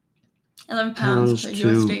 pounds to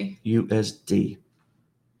USD. USD.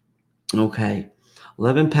 Okay,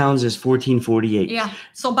 11 pounds is 14.48. Yeah,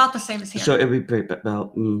 so about the same as here. So every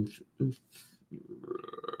about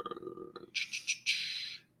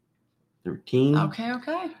 13.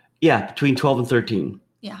 Okay. Yeah, between 12 and 13.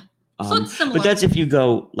 Yeah. So it's similar. But that's if you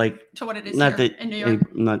go like to what it is not here that in New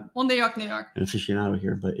York. New York. An aficionado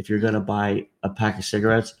here, but if you're gonna buy a pack of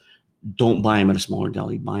cigarettes, don't buy them at a smaller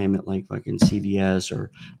deli. Buy them at like fucking CVS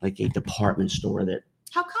or like a department store.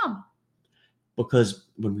 How come? Because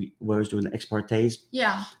when I was doing the ex partes,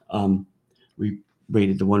 yeah, we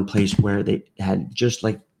raided the one place where they had just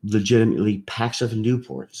like legitimately packs of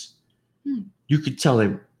Newports. You could tell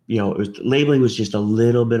they, labeling was just a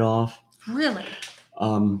little bit off. Really?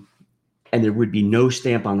 And there would be no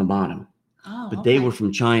stamp on the bottom. Oh, but they were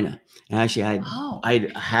from China. And actually, I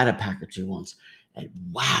had a pack or two once. And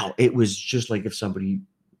wow, it was just like if somebody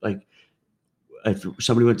went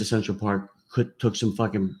to Central Park, took some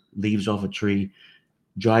fucking leaves off a tree,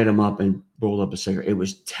 dried them up, and rolled up a cigarette. It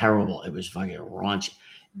was terrible. It was fucking raunchy.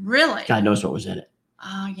 Really? God knows what was in it.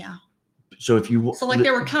 Yeah. So if you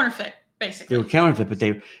they were counterfeit, basically. They were counterfeit, but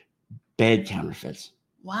they were bad counterfeits.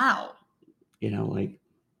 Wow.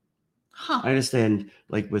 I understand,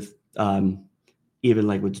 like with even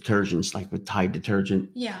like with detergents, like with Tide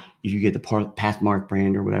detergent. Yeah. If you get the Pathmark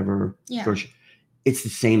brand or whatever, it's the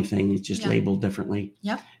same thing. It's just labeled differently.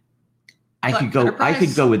 Yep. I could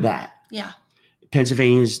go with that. Yeah.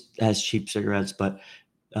 Pennsylvania has cheap cigarettes, but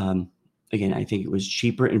again, I think it was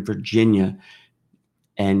cheaper in Virginia.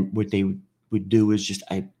 And what they would do is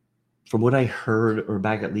from what I heard, or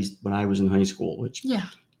back at least when I was in high school,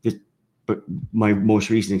 but my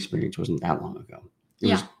most recent experience wasn't that long ago.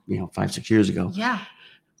 It was 5-6 years ago. Yeah.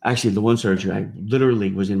 Actually, the one surgery, I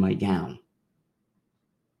literally was in my gown.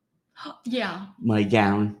 Yeah. My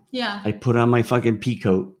gown. Yeah. I put on my fucking pea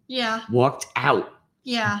coat. Yeah. Walked out.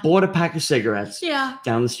 Yeah. Bought a pack of cigarettes. Yeah.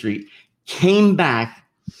 Down the street. Came back.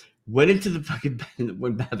 Went into the fucking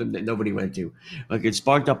one bathroom that nobody went to. Like it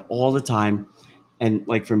sparked up all the time. And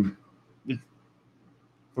like from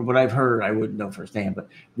what I've heard, I wouldn't know firsthand, but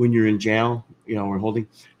when you're in jail, or holding,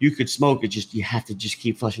 you could smoke. You have to just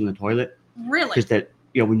keep flushing the toilet. Really? Because that,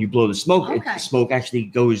 when you blow the smoke, the smoke actually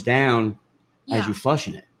goes down as you're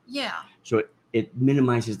flushing it. Yeah. So it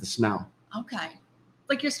minimizes the smell. Okay.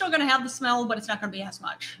 Like you're still going to have the smell, but it's not going to be as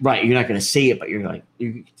much. Right. You're not going to see it, but you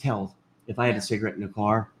can tell. If I had a cigarette in the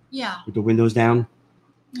car with the windows down,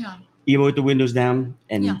 even with the windows down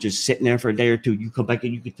and just sitting there for a day or two, you come back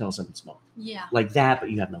and you could tell something smoked. Yeah. Like that, but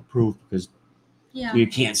you have no proof because you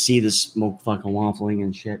can't see the smoke fucking waffling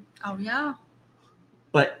and shit. Oh, yeah.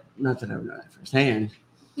 But not that I know that firsthand.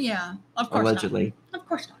 Yeah. Of course allegedly. Not. Of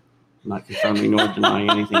course not. I'm not confirming nor denying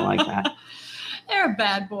anything like that. You're a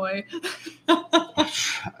bad boy.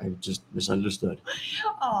 I just misunderstood.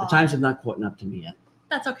 Aww. The times have not caught up to me yet.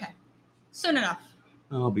 That's okay. Soon enough.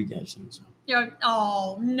 I'll be dead soon. So.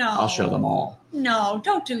 Oh, no. I'll show them all. No,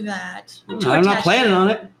 don't do that. I'm not planning on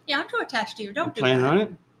it. Yeah, I'm too attached to you. Don't do planning that. on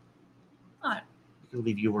it. What? I can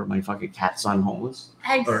leave you or my fucking cat son homeless.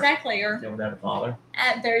 Exactly. Or without a father.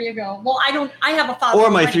 There you go. Well, I have a father. Or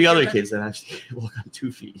my 3 other kids that actually walk on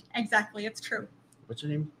 2 feet. Exactly. It's true. What's her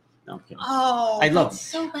name? No, I'm kidding. Oh, I love them.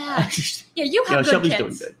 So bad. Yeah, you have good Shelby's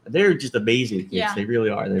kids. doing good. They're just amazing kids. Yeah. They really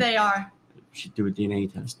are. They are. We should do a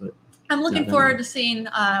DNA test, but I'm looking forward to seeing,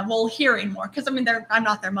 hearing more. Because, I'm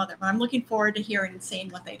not their mother, but I'm looking forward to hearing and seeing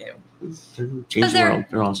what they do. Change the world.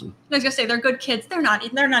 They're awesome. I was going to say, they're good kids. They're not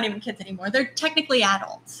even kids anymore. They're technically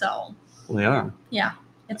adults, so. Well, they are. Yeah,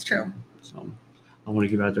 it's true. So, I want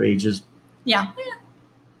to give out their ages. Yeah.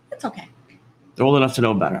 It's okay. They're old enough to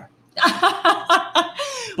know better.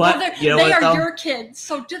 But they are your kids,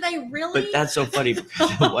 so do they really? But that's so funny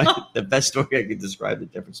because the best story I could describe the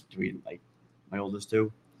difference between like my oldest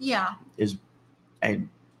two. Yeah. Is I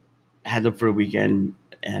had them for a weekend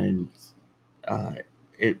and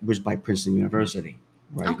it was by Princeton University.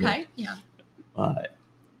 Right? Okay. Yeah.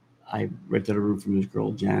 I rented a room from this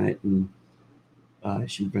girl, Janet, and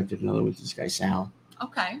she rented another with this guy, Sal.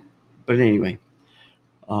 Okay. But anyway.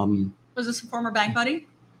 Was this a former bank buddy?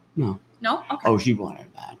 No. No? Okay. Oh, she wanted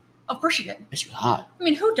that. Of course she did. She was hot. I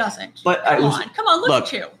mean, who doesn't? But Come on, look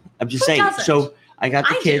at you. I'm just Who saying. doesn't? So I got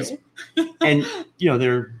the kids, do. and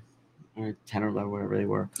they're 10 or 11, whatever they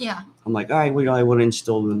were. Yeah. I'm like, all right, well, I want to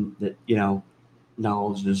instill them that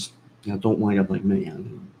knowledge is don't wind up like me.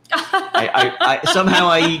 I somehow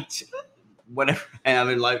I eat whatever I have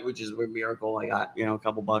in life, which is a miracle. I got a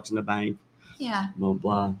couple bucks in the bank. Yeah. Blah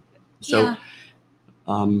blah. So,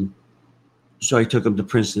 so I took them to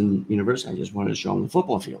Princeton University. I just wanted to show them the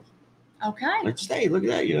football field. Okay. Like, hey, look at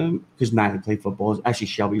that, because Matt had played football. Actually,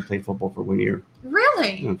 Shelby played football for 1 year.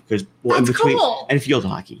 Really? Because That's cool. And field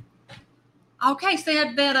hockey. Okay, so they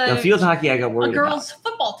had a field hockey. I got worried girls' about.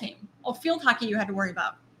 football team. Oh, field hockey you had to worry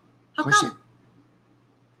about. How Of course come?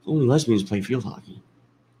 Only lesbians play field hockey.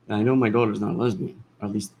 And I know my daughter's not a lesbian, or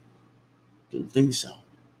at least didn't think so.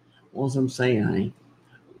 All I'm saying, honey,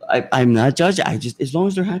 I'm not judging. I just, as long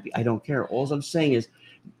as they're happy, I don't care. All I'm saying is,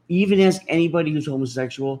 even as anybody who's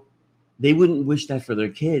homosexual, they wouldn't wish that for their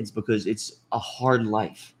kids because it's a hard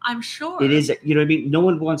life. I'm sure. It is, what I mean? No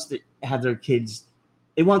one wants to have their kids,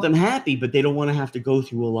 they want them happy, but they don't want to have to go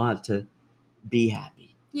through a lot to be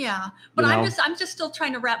happy. Yeah, but I'm just still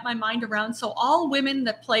trying to wrap my mind around. So all women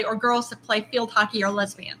that play or girls that play field hockey are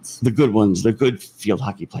lesbians. The good ones, the good field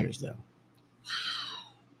hockey players, though.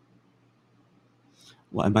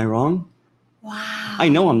 Well, am I wrong? Wow. I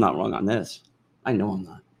know I'm not wrong on this. I know I'm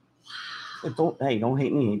not. Wow. But don't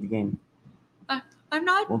hate me. Hate the game. I'm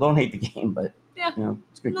not. Well, don't hate the game, but yeah,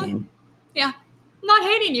 it's a good game. Yeah, I'm not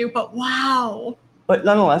hating you, but wow. But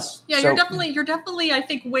nonetheless, yeah, you're definitely, I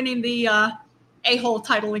think, winning the a-hole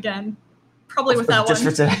title again. Probably with that just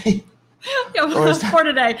one. Just for today. For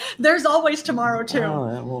today. There's always tomorrow too. Oh,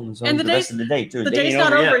 yeah, well, there's and the rest of the day too. The day's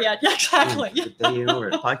not over yet. Yeah, exactly. The day ain't over.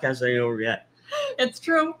 Podcast ain't over yet. It's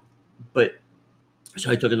true. But so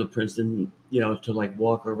I took him to Princeton, to like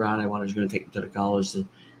walk around. I was going to take him to the college to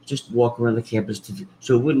just walk around the campus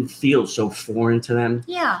so it wouldn't feel so foreign to them.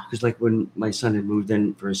 Yeah. Because like when my son had moved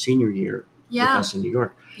in for his senior year with us in New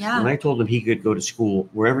York, when I told him he could go to school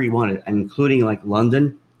wherever he wanted, including like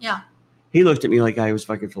London. Yeah. He looked at me like I was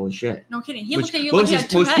fucking full of shit. No kidding. He looked at you like he had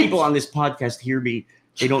two Most heads. people on this podcast hear me.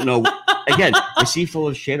 They don't know. Again, is he full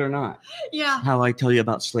of shit or not? Yeah. How I tell you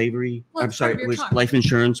about slavery. Well, I'm sorry. it was life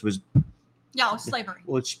insurance was. Yeah, it was slavery.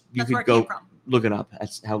 Well, you That's where could it go came from. look it up.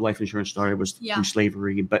 That's how life insurance started, was through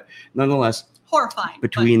slavery. But nonetheless, horrifying.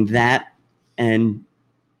 Between that and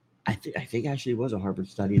I think actually it was a Harvard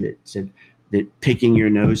study that said that picking your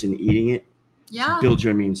nose and eating it builds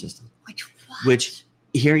your immune system. Which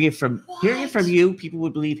hearing it from you, people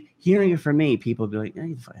would believe. Hearing it from me, people would be like, "Oh,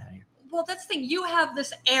 you fuck out of here." Well, that's the thing. You have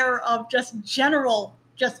this air of just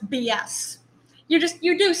BS. You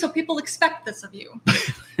do. So people expect this of you.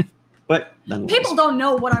 But people don't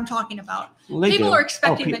know what I'm talking about. Well, people are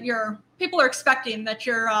expecting that you're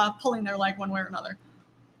pulling their leg one way or another.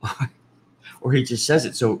 Or he just says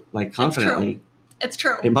it so like confidently. It's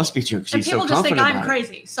true. It must be true. And people just think I'm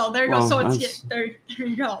crazy. So there you go. So it's there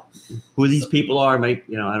you go. Who these people are, I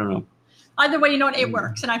don't know. Either way, it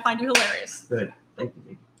works, and I find you hilarious. Good. Thank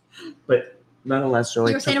you. But nonetheless, so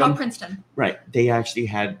you were saying about Princeton, right? They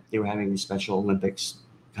were having a Special Olympics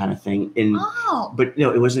kind of thing but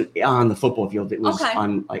it wasn't on the football field. It was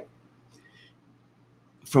on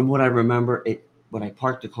from what I remember, when I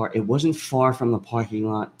parked the car, it wasn't far from the parking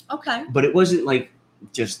lot. Okay. But it wasn't like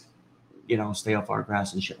just stay off our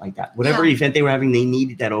grass and shit like that. Whatever event they were having, they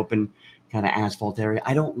needed that open kind of asphalt area.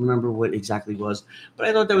 I don't remember what exactly was, but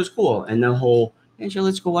I thought that was cool. And the whole, hey, sure,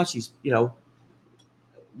 let's go watch these,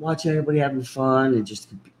 watch everybody having fun and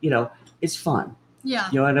just, it's fun. Yeah.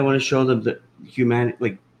 And I want to show them the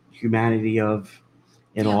humanity of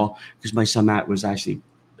it all. Because my son Matt was actually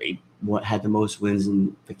had the most wins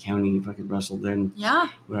in the county. He fucking wrestled in. Yeah.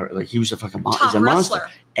 Whatever. Like he was a fucking top monster.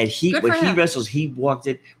 And he wrestles, he walked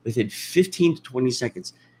it within 15 to 20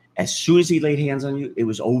 seconds. As soon as he laid hands on you, it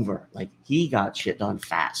was over. Like he got shit done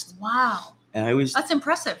fast. Wow. And that's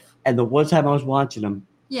impressive. And the one time I was watching him,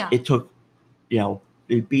 it took,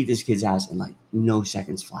 they beat this kid's ass in like no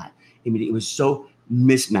seconds flat. I mean, it was so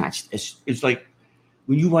mismatched. It's like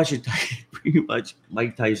when you watch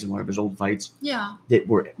Mike Tyson, one of his old fights, that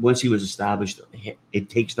were once he was established, it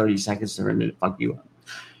takes 30 seconds for him to fuck you up.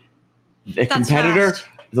 The competitor,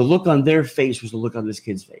 the look on their face was the look on this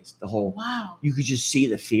kid's face. The whole you could just see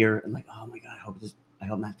the fear and like, oh my god, I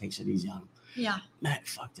hope Matt takes it easy on him. Yeah, Matt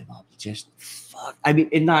fucked him up. Just fuck. I mean,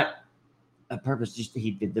 and not a purpose. Just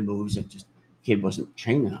he did the moves and just kid wasn't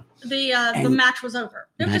trained enough. The And match was over.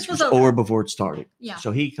 It match just was was over. over before it started. Yeah.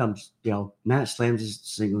 So he comes, Matt slams his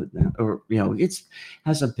singlet down, or it's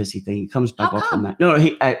has some pissy thing. He comes back How off come? the mat. No,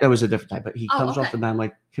 that was a different type, but he comes okay. off the mat. I'm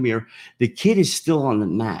like, come here. The kid is still on the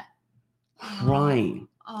mat, crying.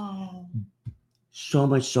 Oh. So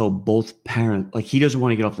much so, both parents, like he doesn't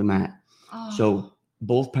want to get off the mat. Oh. So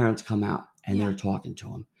both parents come out and Yeah. they're talking to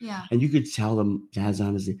him. Yeah. And you could tell them, dad's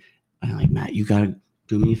honestly, I'm like, Matt, you got to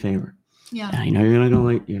do me a favor. Yeah. And I know you're going to go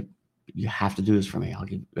like, you have to do this for me.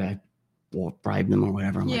 Or bribe them or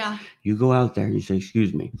whatever. I'm like, you go out there and you say,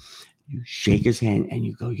 excuse me. You shake his hand and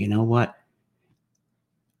you go, you know what?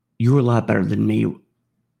 You were a lot better than me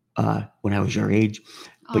when I was your age,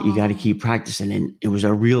 but you got to keep practicing. And it was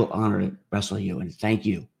a real honor to wrestle you. And thank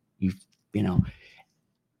you. You know,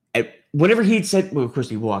 whatever he'd said, well, of course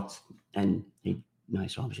he walked and I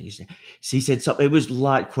saw him. He said something. It was a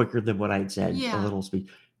lot quicker than what I'd said, a little speech.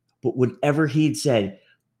 But whatever he'd said,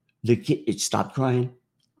 the kid, it stopped crying.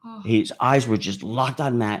 Oh. His eyes were just locked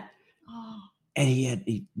on Matt. Oh. And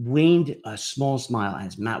he waned a small smile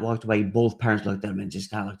as Matt walked away. Both parents looked at him and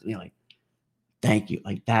just kind of looked at me like, thank you.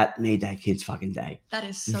 Like that made that kid's fucking day. That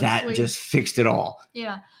is so that sweet. Just fixed it all.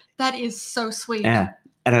 Yeah. That is so sweet. Yeah.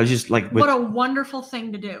 And I was just like, what a wonderful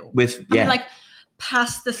thing to do. I mean, like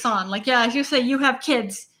pass this on. Like, yeah, as you say, you have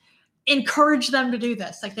kids. Encourage them to do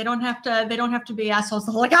this. Like they don't have to be assholes.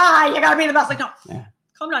 They're like, you gotta be the best. Like, no. Yeah.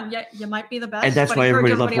 Calm down. Yeah, you might be the best. And that's why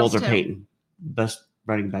everybody loved Walter Payton. Best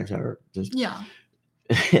running backs ever.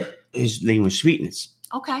 His name was Sweetness.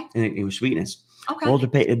 Okay. And it was Sweetness. Okay. Walter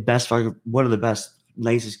Payton, one of the best,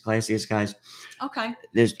 nicest, classiest guys. Okay.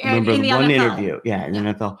 Remember the one NFL. interview. Yeah, in the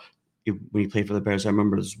NFL. When he played for the Bears, I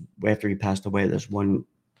remember this, after he passed away, there's one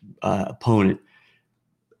opponent,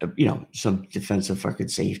 some defensive fucking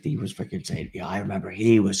safety was fucking saying, I remember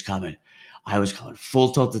he was coming. I was coming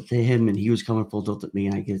full tilted to him, and he was coming full tilted at me,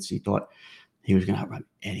 and he thought he was going to outrun me.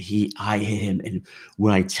 And I hit him, and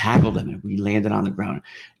when I tackled him and we landed on the ground,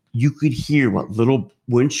 you could hear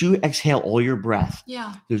once you exhale all your breath,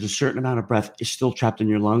 there's a certain amount of breath is still trapped in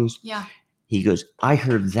your lungs. Yeah. He goes, I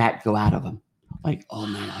heard that go out of him. Like, oh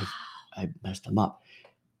man, I messed him up.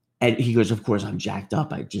 And he goes, of course, I'm jacked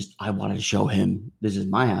up. I wanted to show him, this is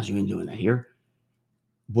my house. You ain't doing that here.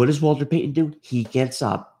 What does Walter Payton do? He gets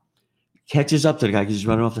up, catches up to the guy because he's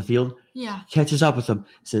running off the field. Yeah. Catches up with him,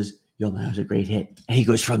 says, yo, man, that was a great hit. And he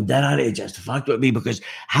goes, from then on, it just fucked with me because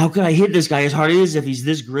how could I hit this guy as hard as he is if he's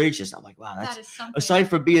this gracious? I'm like, wow, that is something. Aside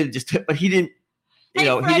from being but he didn't, he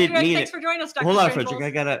didn't mean thanks it. Thanks for joining us, Dr. Hold on,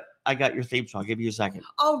 Frederick. I got your theme song. I'll give you a second.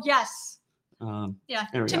 Oh, yes.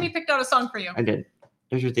 Timmy picked out a song for you. I did.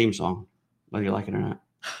 There's your theme song, whether you like it or not.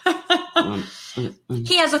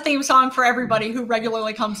 He has a theme song for everybody who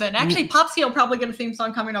regularly comes in. Actually, Popsy will probably get a theme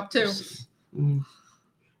song coming up too.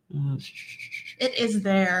 It is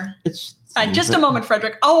there. It's just a moment,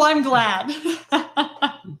 Frederick. Oh, I'm glad.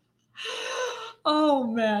 Oh,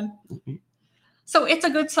 man. So it's a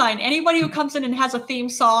good sign. Anybody who comes in and has a theme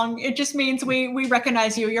song, it just means we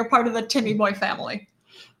recognize you. You're part of the Timmy Boy family.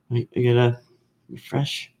 I gotta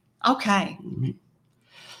refresh. Okay.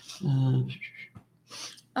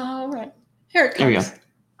 All right. Here it comes. There we go.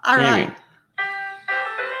 All right.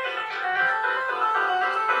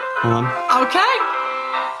 Hold on. Okay.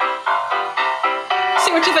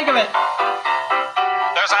 See what you think of it.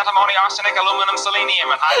 There's antimony, arsenic, aluminum,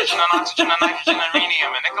 selenium, and hydrogen, and oxygen, and nitrogen, and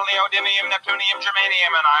rhenium, and nickel, neodymium, neptunium,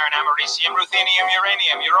 germanium, and iron, americium, ruthenium,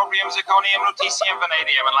 uranium, europium, zirconium, lutetium,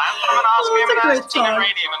 vanadium, and lanthanum, and osmium, and astatine, and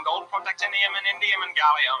radium, and gold, protactinium, and indium, and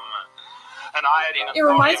gallium, and iodine. And it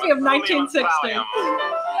reminds me of 1960. Yeah,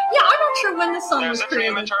 I'm not sure when this song was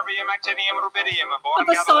created. But the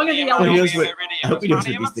song of the elements. I hope he knows what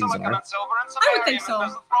these things are. I would think so.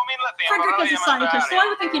 Frederick is a scientist, so I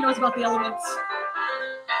would think he knows about the elements.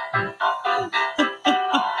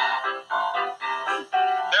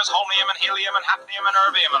 There's holmium and helium and hafnium and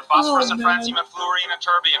erbium and phosphorus and francium and fluorine and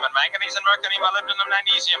terbium and manganese and mercury, molybdenum,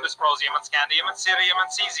 magnesium, dysprosium and scandium and cerium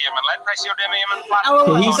and cesium and lead, praseodymium and platinum.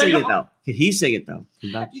 Can he sing it though? Can he sing it though?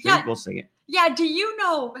 We'll sing it. Yeah, do you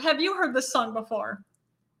know, have you heard this song before?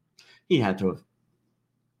 He had to have.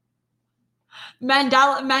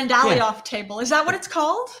 Mandalioff table. Is that what it's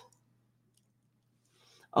called?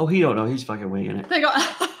 Oh, he don't know. He's fucking winging it. They go.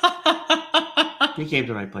 He came to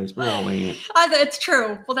the right place. We're all winging it. It's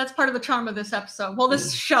true. Well, that's part of the charm of this episode. Well,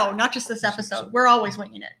 this show, not just this episode. We're always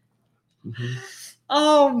winging it. Mm-hmm.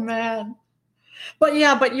 Oh, man. But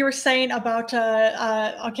you were saying about,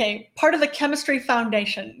 part of the chemistry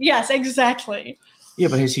foundation. Yes, exactly. Yeah,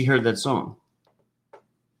 but has he heard that song?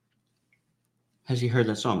 Has he heard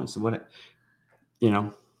that song? It's what,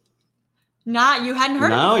 Nah, you hadn't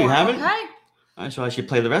heard it before. No, you haven't? Okay. So I should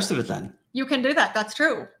play the rest of it then. You can do that. That's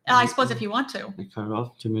true. I suppose if you want to. I cut it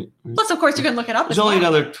off 2 minutes. Plus, of course, you can look it up. There's only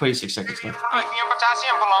another 26 seconds left. Lithium,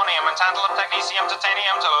 potassium, polonium, and tantalum, technetium,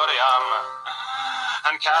 titanium, tellurium,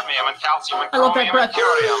 and cadmium, and calcium, and I love that chromium, and breath.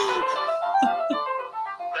 curium.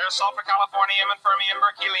 There's sulfur, californium, and fermium,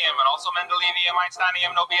 berkelium, and also mendelevium,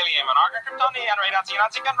 einsteinium, nobelium, and argon, kryptonium, and radium,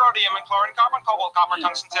 and rhodium, and chlorine, carbon, cobalt, copper,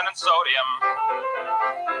 tungsten, tin, and sodium.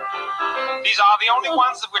 These are the only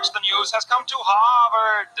ones of which the news has come to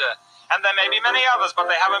Harvard. And there may be many others, but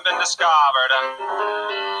they haven't been discovered.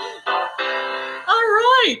 All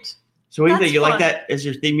right. So what do you That's think? You like fun. that as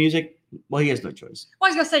your theme music? Well, he has no choice.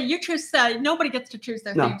 Well, I was going to say, you choose, nobody gets to choose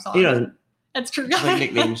their No, theme song. he doesn't. That's true. It's like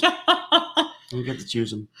nicknames. You get to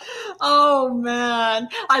choose them. Oh, man.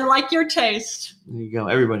 I like your taste. There you go.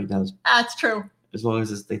 Everybody does, That's true. as long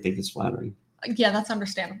as they think it's flattering. Yeah, that's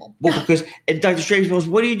understandable. Well, because Dr. Strange goes,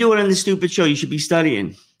 "What are you doing on this stupid show? You should be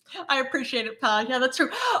studying." I appreciate it, pal. Yeah, that's true.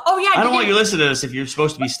 Oh, yeah. I don't want you to listen to this if you're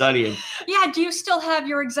supposed to be studying. Yeah, do you still have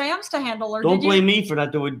your exams to handle? Or Don't did blame me for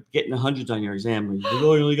not getting 100s on your exam. You're like,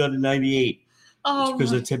 "Oh, you only got a 98." Oh, It's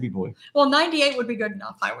because of Tippy Boy. well, 98 would be good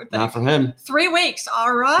enough, I would think. Not for him. 3 weeks.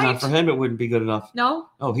 All right. Not for him. It wouldn't be good enough. No?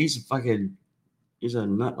 Oh, he's a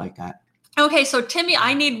nut like that. Okay, so Timmy,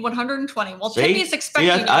 I need 120. Well, See? Timmy's expecting.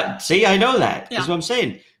 I know that. Yeah. That's what I'm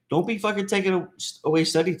saying. Don't be fucking taking away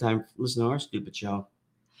study time. Listen to our stupid show.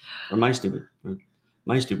 Or my stupid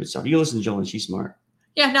stuff. You listen to Joel and she's smart.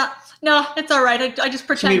 Yeah, no, it's all right. I just She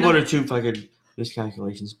pretend. made one or two fucking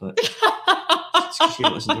miscalculations, but it's 'cause she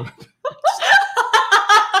didn't listen to her.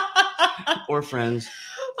 Or friends.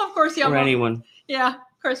 Of course, yeah. Or anyone. Yeah,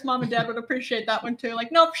 of course, mom and dad would appreciate that one too.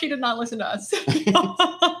 Like, nope, she did not listen to us.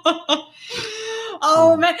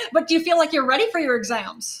 Oh man, but do you feel like you're ready for your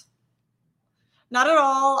exams? Not at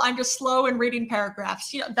all. I'm just slow in reading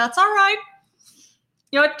paragraphs. Yeah, that's all right.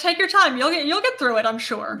 You know what? Take your time. You'll get through it, I'm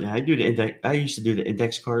sure. Yeah, I used to do the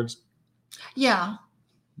index cards. Yeah.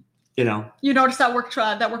 You know. You notice that worked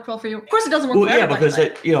well for you. Of course, it doesn't work Well, for yeah, everybody. because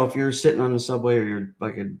if you're sitting on the subway or you're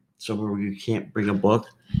fucking somewhere where you can't bring a book.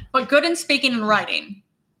 But good in speaking and writing.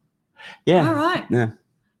 Yeah. All right. Yeah.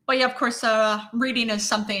 Well, yeah, of course, reading is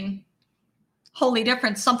something wholly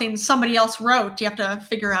different. Something somebody else wrote. You have to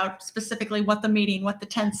figure out specifically what the meaning, what the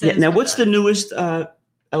tense Yeah. is. Now, what's the newest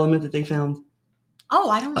element that they found? Oh,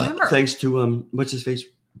 I don't remember. Thanks to what's his face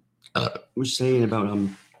was saying about Oh,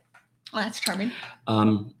 that's charming.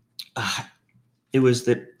 it was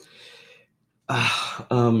that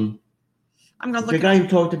I'm gonna the look. guy who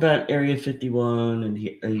talked about Area 51 and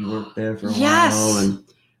he worked there for a Yes. while, and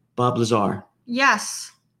Bob Lazar.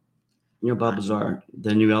 Yes. You know Bob Lazar,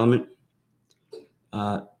 the new element.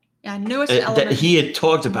 Yeah, newest That element. he had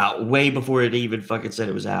talked about way before it even fucking said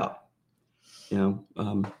it was out. You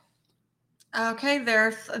know, Okay, there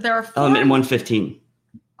are 4. Element 115.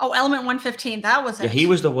 Oh, element 115. That was it. Yeah, he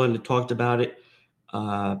was the one that talked about it.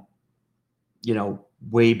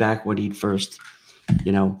 Way back when he'd first,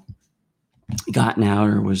 gotten out,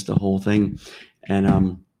 or was the whole thing,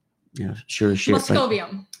 and sure as shit.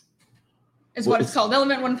 Moscovium is what it's called.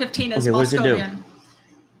 Element 115 is Okay, what does it do?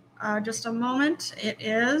 Moscovian. Just a moment. It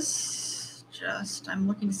is I'm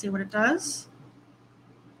looking to see what it does.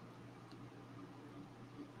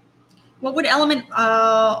 What would element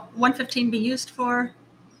 115 be used for?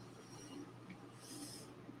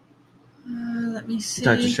 Let me see.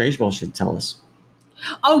 Dr. Strangeball should tell us.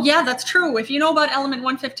 Oh yeah, that's true. If you know about element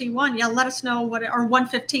 151, yeah, let us know or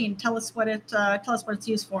 115. Tell us what it's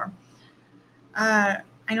used for.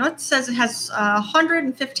 I know it says it has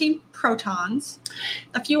 115 protons.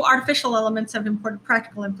 A few artificial elements have important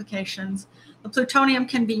practical implications. The plutonium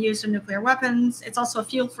can be used in nuclear weapons. It's also a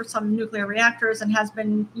fuel for some nuclear reactors and has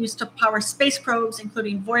been used to power space probes,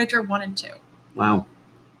 including Voyager 1 and 2. Wow.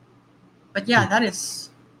 But yeah, that is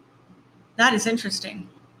interesting.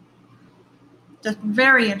 Just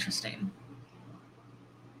very interesting.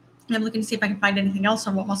 And I'm looking to see if I can find anything else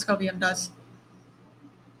on what Moscovium does.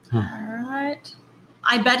 Huh. All right.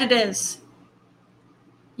 I bet it is.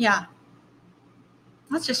 Yeah.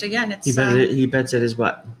 That's just, again, it's He bets it is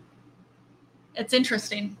what? it's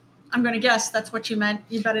interesting. I'm going to guess that's what you meant.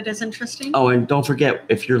 You bet it is interesting? Oh, and don't forget,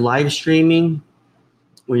 if you're live streaming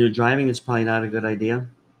when you're driving, it's probably not a good idea.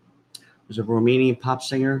 There's a Romanian pop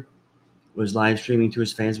singer who was live streaming to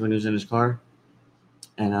his fans when he was in his car,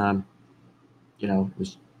 and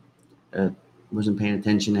wasn't paying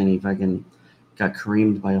attention, and he fucking got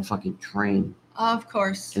careened by a fucking train Of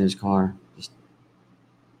course. in his car.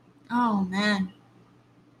 Oh, man.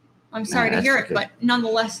 I'm sorry to that's hear it, good. but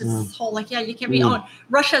nonetheless, it's this whole, you can't be, Mm.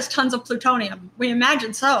 Russia has tons of plutonium. We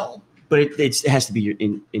imagine so. But it has to be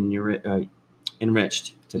in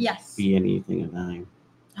enriched to Yes. be anything of value.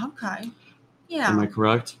 Okay. Am Yeah. I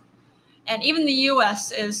correct? And even the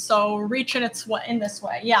U.S. is so rich in its way, in this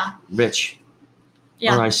way. Yeah. Rich.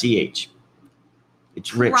 Yeah. R-I-C-H.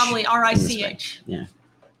 It's rich. Probably in this way. R-I-C-H. Yeah.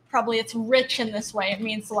 Probably it's rich in this way. It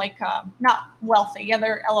means like not wealthy. Yeah,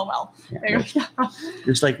 they're LOL. Yeah, They're, rich.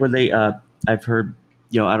 Just like when they, I've heard,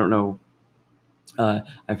 I don't know,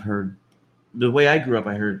 I've heard, the way I grew up,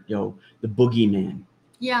 I heard, the boogeyman.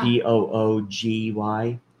 yeah.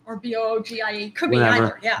 B-O-O-G-Y. Or B-O-G-I-E. Could be Whatever.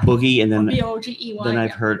 either. Yeah. Boogie, and Or then B-O-G-E-Y. then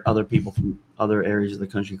I've yeah. heard other people from other areas of the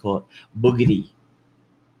country call it boogity.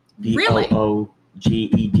 Really?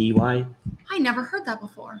 B-O-O-G-E-D-Y. I never heard that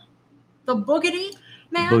before. The boogity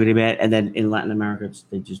man? Boogity man. And then in Latin America,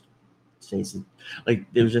 they just say some, like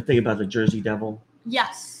there was a thing about the Jersey Devil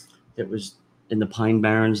Yes. that was in the Pine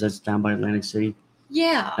Barrens, that's down by Atlantic City.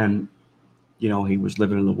 Yeah. And, he was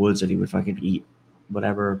living in the woods and he would fucking eat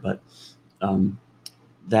whatever. But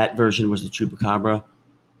that version was the Chupacabra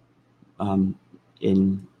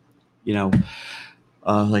in,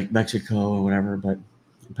 like Mexico or whatever. But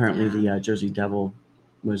apparently the Jersey Devil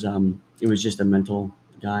was, it was just a mental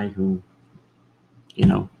guy who,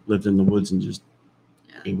 lived in the woods and just,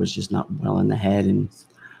 he was just not well in the head. And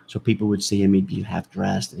so people would see him, he'd be half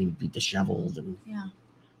dressed and he'd be disheveled. And Yeah.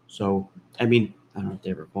 so, I mean, I don't know if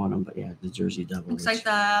they ever caught him, but yeah, the Jersey Devil. Looks like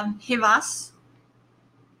the Hivas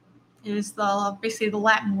is basically the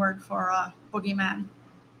Latin word for boogeyman.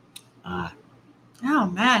 Oh,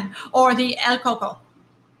 man. Or the El Coco.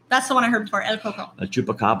 That's the one I heard before, El Coco. a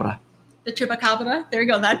Chupacabra. The Chupacabra. There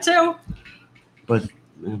you go, that too. But,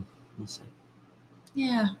 let's see.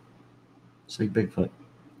 Yeah. It's like Bigfoot.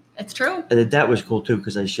 It's true. And that was cool too,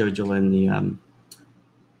 because I showed you in the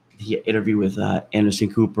interview with Anderson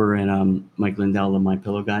Cooper and Mike Lindell, the My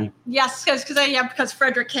Pillow guy. Yes, because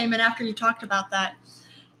Frederick came in after you talked about that.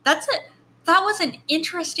 That's it. That was an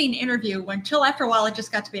interesting interview until after a while it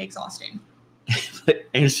just got to be exhausting.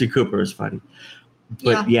 Anderson Cooper is funny.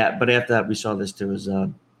 But but after that we saw this too, was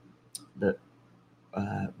the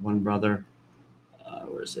one brother,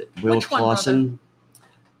 where is it? Will Which one Clausen,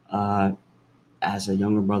 as a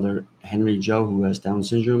younger brother, Henry Joe, who has Down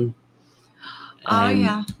syndrome.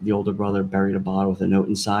 And the older brother buried a bottle with a note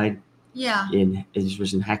inside. Yeah. This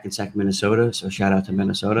was in Hackensack, Minnesota. So shout out to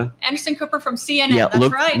Minnesota. Anderson Cooper from CNN. Yeah,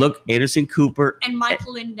 that's right. Look, Anderson Cooper. And Mike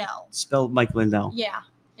Lindell. Spelled Mike Lindell. Yeah.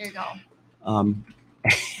 There you go.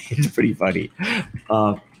 It's pretty funny.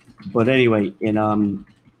 But anyway, in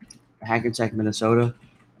Hackensack, Minnesota,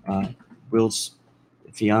 Will's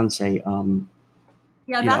fiance.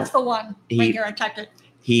 Yeah, that's the one. Wait here, I typed it.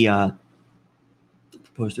 He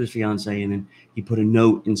proposed to his fiance, and then he put a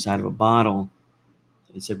note inside of a bottle.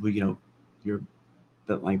 It said, "Well, you're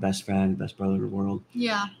my best friend, best brother in the world.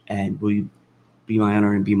 Yeah. And will you be my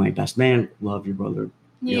honor and be my best man? Love your brother."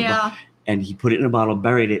 Yeah. And he put it in a bottle,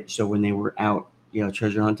 buried it. So when they were out,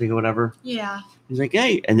 treasure hunting or whatever. Yeah. He's like,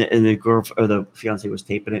 "Hey," and the girl or the fiance was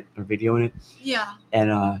taping it or videoing it. Yeah.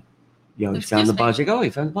 And he found the bottle. He's like, "Oh, he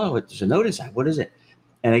found the bottle. There's a note inside. What is it?"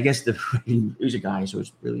 And I guess he was a guy, so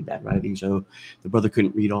it's really bad writing. So the brother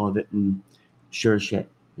couldn't read all of it. And sure as shit,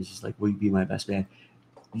 he's just like, "Will you be my best man?"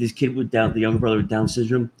 This kid the younger brother with Down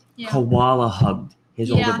syndrome, koala hugged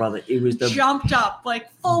his older brother. It was jumped up,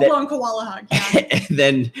 like full blown koala hug. Yeah. And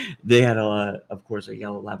then they had of course, a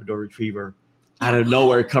yellow Labrador Retriever out of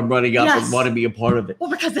nowhere come running up and want to be a part of it. Well,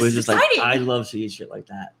 because it was just exciting. Like, I love seeing shit like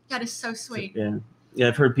that. That is so sweet. So, yeah.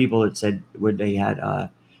 I've heard people that said when they had,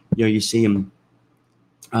 you see them,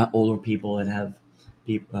 older people that have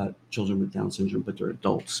children with Down syndrome, but they're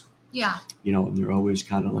adults. Yeah. And they're always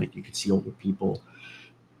kind of like, you can see older people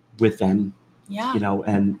with them. Yeah.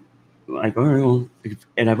 And like, all right, well,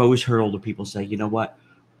 and I've always heard older people say, you know what,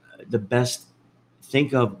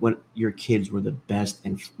 think of when your kids were the best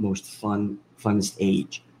and most funnest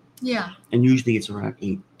age. Yeah. And usually it's around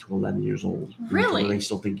 8 to 11 years old. Really? They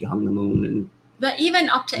still think you hung the moon and. But even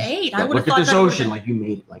up to 8, I would have thought. Look at this ocean, been... like you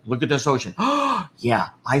made it. Like, look at this ocean. Oh, yeah,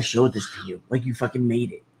 I showed this to you. Like you fucking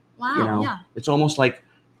made it. Wow. Yeah. It's almost like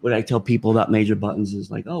what I tell people about Major Buttons is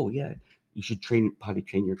like, oh yeah, you should potty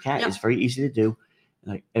train your cat. Yep. It's very easy to do.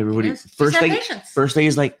 Like everybody, first thing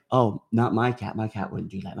is like, oh, not my cat. My cat wouldn't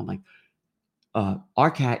do that. And I'm like, our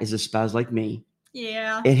cat is a spaz like me.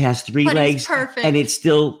 Yeah. It has 3 legs, perfect. And it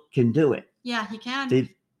still can do it. Yeah, he can.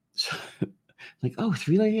 Like, oh,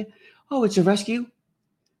 3 legs. Oh, it's a rescue.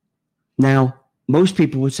 Now, most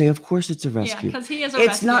people would say, of course, it's a rescue. Yeah, because he is a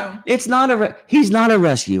rescue. It's not he's not a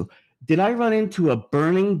rescue. Did I run into a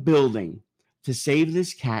burning building to save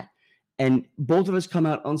this cat? And both of us come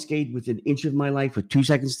out unscathed with an inch of my life with 2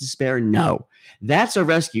 seconds to spare? No, that's a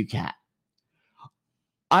rescue cat.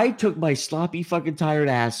 I took my sloppy fucking tired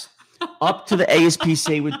ass up to the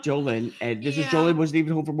ASPCA with Jolene, and this is Jolene wasn't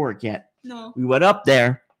even home from work yet. No. We went up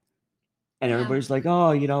there, and Yeah. everybody's like,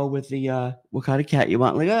 "Oh, with the what kind of cat you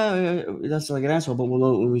want?" Like, "Oh, that's like an asshole," but we'll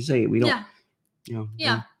know when we say it. We don't. Yeah.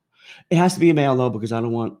 Yeah. It has to be a male though, because I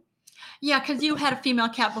don't want. Yeah, because you had a female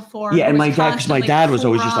cat before. Yeah, and who was because my dad was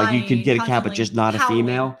always just like, you can get a cat, but constantly just not a howling.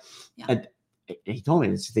 female. Yeah. And he told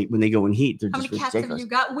me when they go in heat, they're How just many cats ridiculous. have you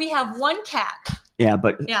got? We have one cat. Yeah,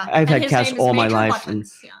 but Yeah, I've and had his cats name is all my Major life,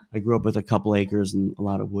 Buttons. and Yeah. I grew up with a couple acres and a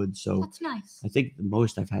lot of wood, so That's nice. I think the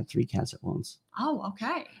most I've had 3 cats at once. Oh,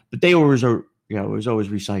 okay. But they always are, it was always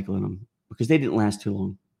recycling them because they didn't last too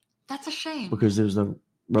long. That's a shame. Because there was a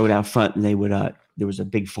road out front, and they would there was a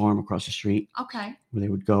big farm across the street Okay. where they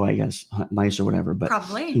would go, I guess, hunt mice or whatever. But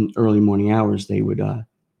Probably. in early morning hours, they would,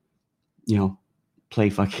 play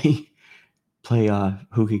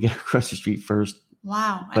who could get across the street first.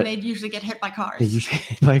 Wow. But And they'd usually get hit by cars. They usually get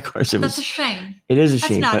hit by cars. That's a shame. It is a That's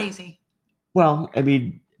shame. not but, easy. Well, I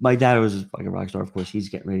mean, my dad was like a rock star. Of course, he's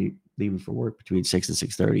getting ready, leaving for work between 6 and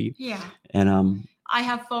 6:30. Yeah. And I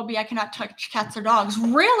have phobia. I cannot touch cats or dogs.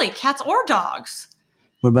 Really? Cats or dogs?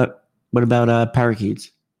 what about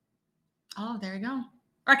parakeets? Oh, there you go.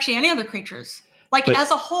 Or actually, any other creatures. Like But-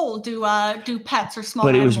 as a whole, do pets or small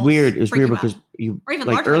But it was animals weird. It was freak weird you out? because you Or even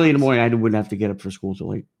like larger early in the ones. morning, I wouldn't have to get up for school till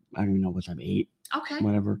like I don't even know what time, 8, Okay.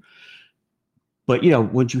 whatever. But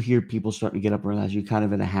once you hear people starting to get up early, you're kind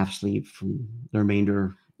of in a half sleep from the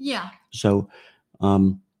remainder. Yeah. So, I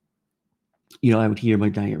would hear my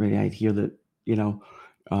dad get ready. I'd hear the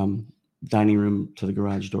dining room to the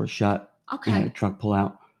garage door shut. Okay. I had a truck pull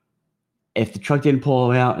out. If the truck didn't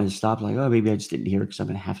pull out and it stopped, like, oh, maybe I just didn't hear it because I'm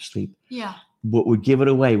in half sleep. Yeah. What would give it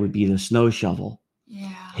away would be the snow shovel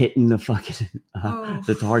Yeah. hitting the fucking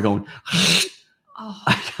the tar going. Oh.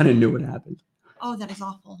 I kind of knew what happened. Oh, that is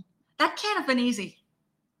awful. That can't have been easy.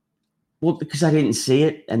 Well, because I didn't see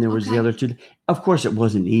it, and there was the Okay. other 2. Of course, it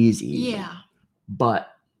wasn't easy. Yeah. But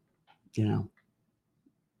Yeah.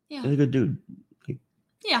 he's a good dude.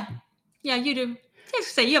 Yeah. Yeah, you do. I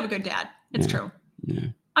say you have a good dad. It's Yeah. true. Yeah.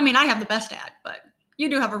 I mean, I have the best dad, but you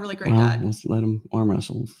do have a really great Well, dad. let's let him arm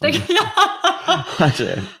wrestle. Thank That's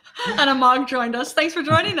it. And Amog joined us. Thanks for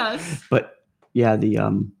joining us. But yeah, the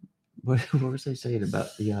what was I saying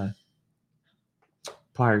about the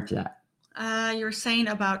prior to that? You were saying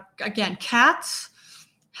about, again, cats.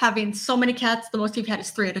 Having so many cats, the most you've had is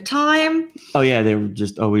 3 at a time. Oh yeah, they were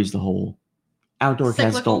just always the whole outdoor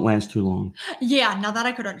cats Cyclical. don't last too long. Yeah, now that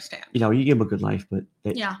I could understand. You give them a good life, but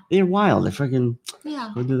Yeah. they're wild. They freaking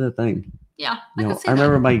Yeah. go do that thing. Yeah. You know, could see I that.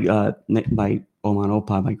 remember my Oma and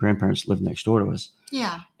Opa, my grandparents lived next door to us,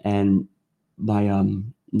 Yeah. and my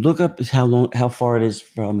look up is how far it is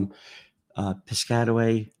from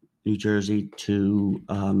Piscataway, New Jersey to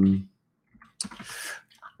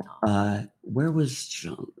where was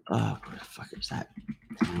John? Where the fuck is that?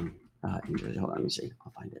 New Jersey. Hold on, let me see.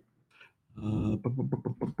 I'll find it.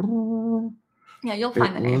 Yeah, you'll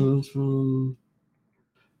find the name. Was from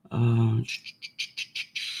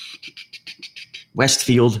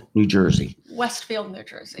Westfield, New Jersey. Westfield, New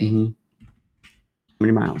Jersey. Mhm. How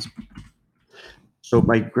many miles? So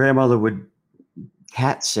my grandmother would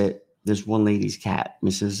cat sit this one lady's cat,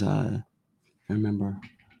 Mrs. I don't remember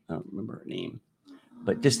her name,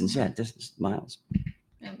 but distance miles.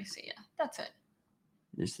 Let me see. Yeah, that's it.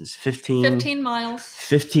 Distance 15 15 miles.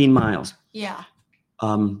 15 miles. Yeah.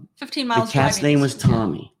 15 15 The miles. cat's driving name was distance, yeah.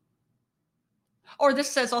 Tommy. Or this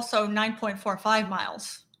says also 9.45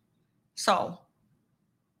 miles. So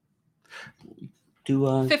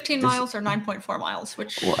Do 15 does- miles or 9.4 miles,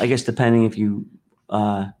 which Well, I guess depending if you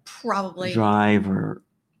probably. drive or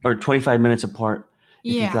 25 minutes apart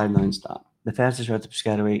if you Yeah. drive nonstop. The fastest route to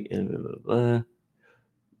Piscataway.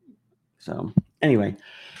 So anyway,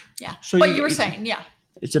 Yeah. So But you were saying, yeah.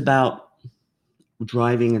 it's about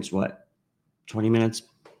driving. It's what 20 minutes,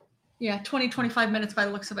 Yeah. 20, 25 minutes by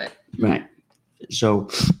the looks of it. right? So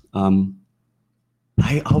I'll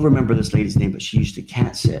remember this lady's name, but she used to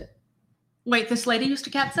cat sit. Wait, this lady used to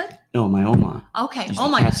cat sit? No, my Oma. Okay. Used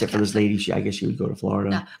Oma to cat used to sit for cat this sit. lady. I guess she would go to Florida.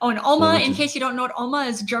 Yeah. Oh, and Oma, which in is- case you don't know what Oma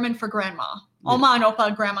is, German for grandma. Yeah. Oma and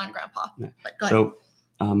Opa, grandma and grandpa. Yeah. But go ahead.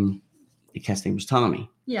 So the cat's name was Tommy.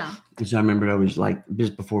 Yeah. Because I remember it always like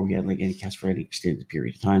just before we had like any cats for any extended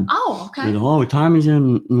period of time. Oh, We okay. go, oh, Tommy's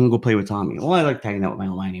in. I'm gonna go play with Tommy. Well, I like hanging out with my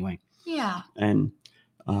Oma anyway. Yeah. And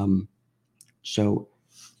so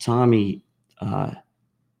Tommy,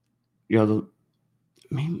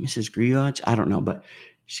 maybe Mrs. Griotch, I don't know, but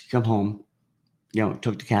she'd come home,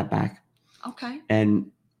 took the cat back, Okay.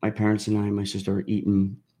 and my parents and I and my sister were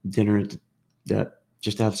eating dinner at the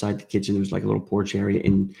just outside the kitchen. There was like a little porch area,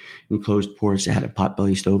 and enclosed porch that had a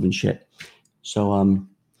potbelly stove and shit. So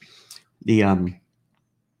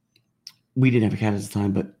we didn't have a cat at the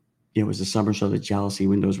time, but it was the summer, so the jealousy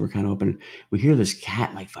windows were kind of open. We hear this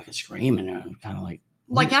cat like fucking screaming, and I'm kind of like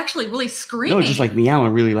actually really screaming. No, just like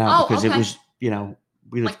meowing really loud because okay. it was,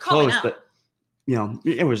 we lived like close, but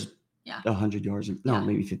it was 100 yards,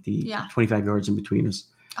 maybe 50, 25 yards in between us.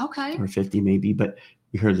 Okay. Or 50 maybe, but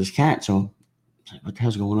we heard this cat, so I was like, what the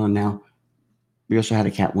hell's going on now? We also had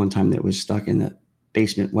a cat one time that was stuck in the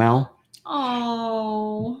basement well.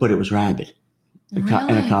 Oh. But it was rabid. Really?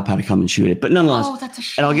 And a cop had to come and shoot it. But nonetheless, that's a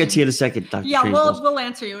shame. And I'll get to you in a second, Dr. Yeah, Strangelove. we'll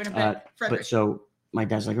answer you in a bit, Frederick. But so my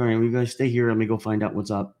dad's like, all right, we got to stay here. Let me go find out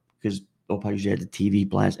what's up. Because Opa usually had the TV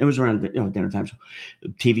blast. It was around dinner time. So the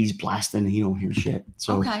TV's blasting and you don't hear shit.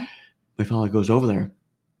 So my father goes over there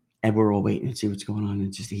and we're all waiting to see what's going on.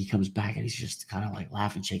 And just he comes back and he's just kind of like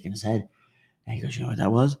laughing, shaking his head. And he goes, you know what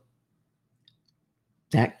that was?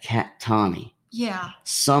 That cat Tommy. Yeah.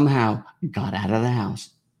 Somehow got out of the house.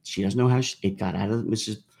 She doesn't know how it got out of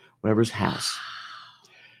Mrs. Whatever's house.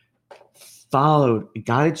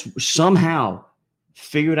 Somehow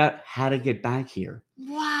figured out how to get back here.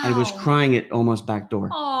 Wow. And was crying at Oma's back door.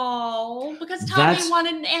 Oh, because Tommy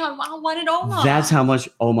wanted Oma. That's how much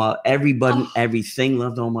Oma, everybody, everything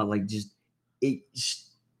loved Oma. Like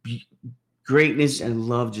greatness and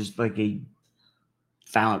love just like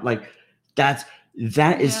found like that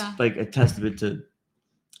is like a testament to.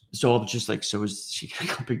 So I'm just like, so is she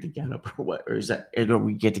gonna go pick the cat up or what? Or is that, or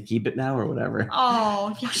we get to keep it now or whatever?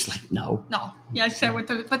 Oh, yeah. Just like, no. Yeah, I said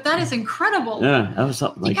but that is incredible. Yeah, that was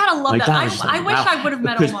something like. You gotta love that. I wish I would have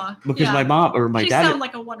met Oma. Because my mom or my dad. She sounded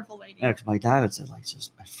like a wonderful lady. Yeah, because my dad had said, like,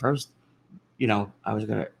 just at first, I was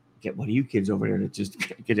gonna get one of you kids over there to just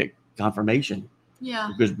get a confirmation. Yeah.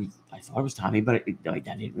 Because I thought it was Tommy, but my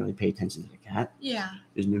dad didn't really pay attention to the cat. Yeah.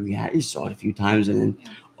 There's new cat. He saw it a few times, and then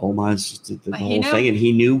Oma's just the whole thing, and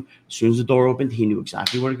he knew as soon as the door opened, he knew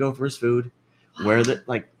exactly where to go for his food, where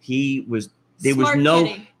he was. There was no.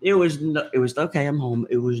 Kitty. It was okay. I'm home.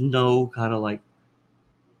 It was no kind of like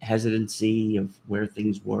hesitancy of where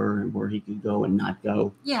things were and where he could go and not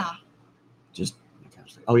go. Yeah. Just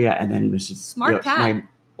oh yeah, and then Mrs. Smart cat.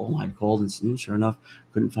 I called and sure enough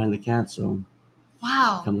couldn't find the cat, so.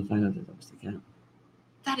 Wow. Come to find out that was the cat.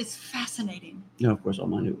 That is fascinating. No, of course,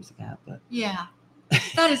 Oma knew it was the cat, but. Yeah.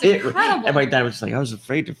 That is incredible. And my dad was like, I was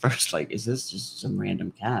afraid at first, like, is this just some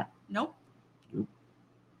random cat? Nope.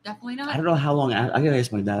 Definitely not. I don't know how long, I gotta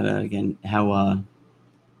ask my dad again, how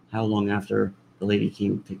long after the lady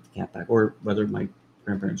came to take the cat back, or whether my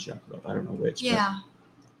grandparents shot it up. I don't know which. Yeah.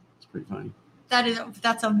 It's pretty funny.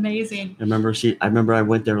 That's amazing. I remember I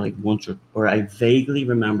went there like once or I vaguely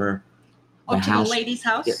remember. The lady's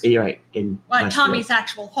house? Yeah, right. In Tommy's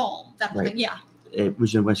actual home. That thing, yeah. It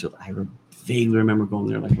was in Westfield. I vaguely remember going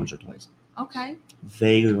there like once or twice. Okay.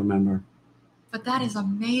 Vaguely remember. But that is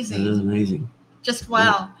amazing. It is amazing. Just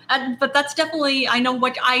wow. Yeah. But that's definitely, I know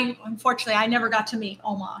unfortunately, I never got to meet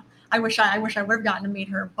Oma. I wish I would have gotten to meet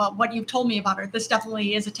her. But what you've told me about her, this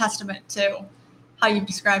definitely is a testament to how you've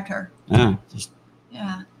described her. Yeah.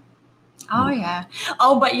 Yeah. Oh, yeah.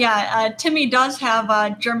 Oh, but yeah, Timmy does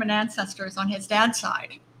have German ancestors on his dad's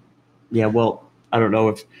side. Yeah, well, I don't know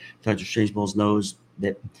if Dr. Strangeballs knows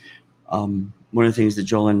that one of the things that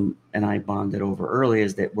Joel and I bonded over early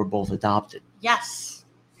is that we're both adopted. Yes,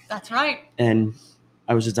 that's right. And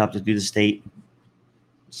I was adopted through the state.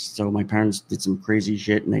 So my parents did some crazy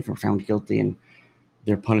shit and they were found guilty and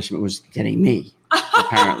their punishment was getting me,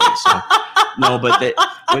 apparently. So, no, but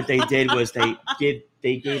what they did was they gave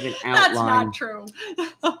an outline. That's not true.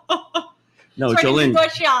 No, Jolene.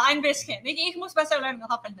 Ja, ein bisschen. Ich muss besser lernen,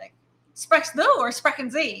 hoffentlich. Sprechen du or sprechen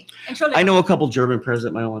Sie? I know a couple German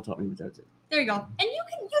presidents. My mom taught me, but that's it. There you go. And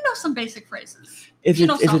you know some basic phrases. If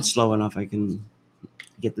it's slow enough, I can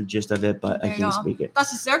get the gist of it, but I can't speak it.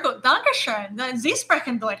 Das ist sehr gut. Dankeschön. Sie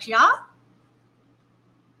sprechen Deutsch, ja?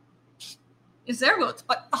 Ist sehr gut.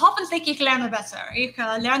 But hoffentlich ich lerne besser. Ich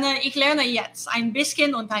lerne jetzt ein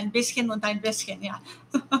bisschen und ein bisschen und ein bisschen, ja.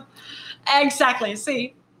 Exactly.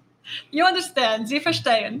 See, you understand. Sie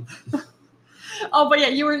verstehen. Oh, but yeah,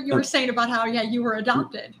 you were saying about how you were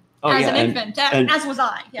adopted as an infant, as was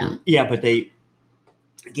I. Yeah. Yeah, but they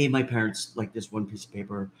gave my parents like this one piece of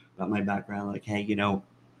paper about my background, like, hey,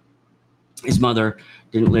 his mother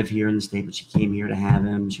didn't live here in the state, but she came here to have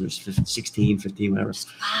him. She was 16, 15, whatever.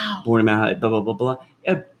 Wow. Born him out, blah, blah, blah, blah.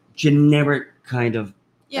 A generic kind of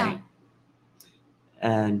thing.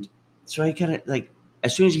 And so I kind of like,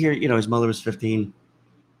 as soon as you hear, his mother was 15,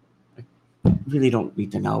 I really don't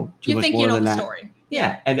need to know too much more than that. Story.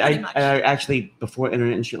 Yeah, and pretty I much. actually, before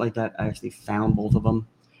internet and shit like that, I actually found both of them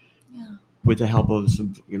Yeah. with the help of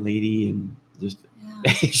some fucking lady, and just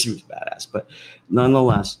Yeah. she was badass. But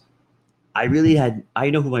nonetheless, I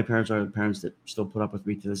know who my parents are. The parents that still put up with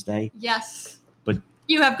me to this day. Yes. But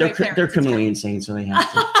you have great parents. They're It's criminally great. insane, so they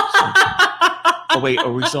have to. So. Oh wait,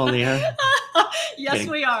 are we still on the air? Yes,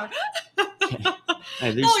 Kidding. we are.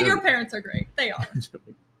 Hey, No, your parents are great. They are.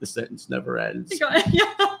 The sentence never ends. Yeah.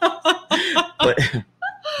 But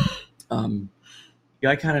yeah,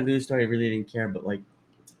 I kind of knew the story. I really didn't care, but like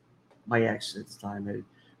my ex at the time had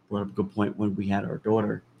brought up a good point when we had our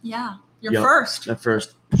daughter. Yeah. Your Yep. first. At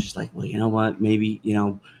first, she's like, well, you know what? Maybe,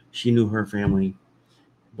 she knew her family,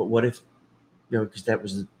 but what if, because that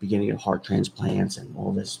was the beginning of heart transplants and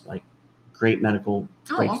all this like great medical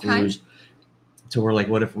breakthroughs. So we're like,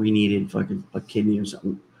 what if we needed fucking a kidney or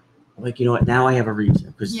something? I'm like, you know what? Now I have a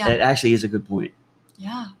reason, because that actually is a good point.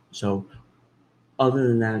 Yeah. So other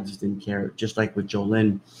than that, I just didn't care. Just like with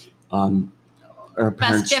Jolene, her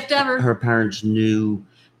parents, Best gift ever. Her parents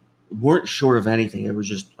weren't sure of anything. It was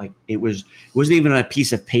just like, it wasn't even a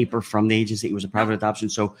piece of paper from the agency. It was a private adoption.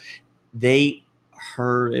 So they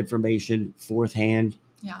heard information fourth hand.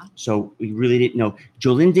 Yeah. So we really didn't know.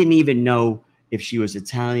 Jolene didn't even know if she was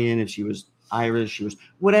Italian, if she was Irish, she was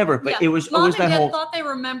whatever. But it was Mom always and that Dad whole. thought they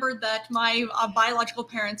remembered that my biological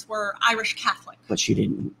parents were Irish Catholic. But she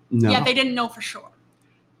didn't know. Yeah, they didn't know for sure.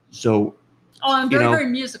 So. Oh, I'm very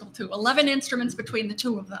musical too. 11 instruments between the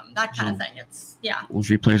two of them. That kind of thing. It's Well,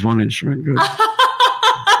 she plays one instrument. Good.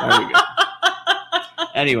 There you go.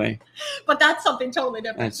 Anyway. But that's something totally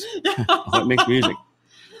different. It makes music.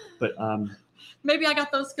 But maybe I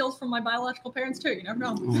got those skills from my biological parents too. You never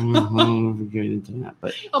know. We'll get into that.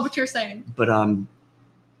 But but you're saying. But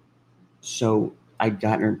so I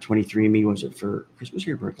got her 23andMe. Was it for Christmas or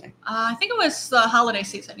your birthday? I think it was the holiday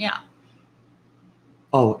season. Yeah.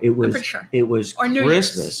 Oh, it was. I'm pretty sure. It was or New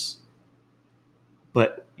Christmas. Year's.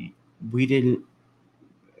 But we didn't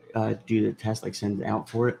do the test, like send it out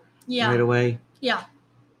for it right away. Yeah.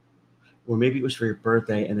 Or maybe it was for your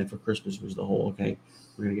birthday, and then for Christmas was the whole, okay,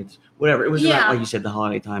 we're going to get this. Whatever. It was around, like you said, the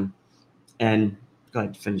holiday time. And go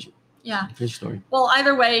ahead, finish it. Yeah. Finish the story. Well,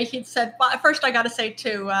 either way, he'd said, well, first I got to say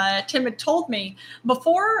too, Tim had told me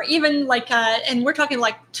before even and we're talking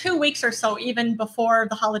like 2 weeks or so, even before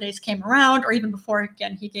the holidays came around, or even before,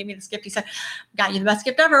 again, he gave me this gift. He said, got you the best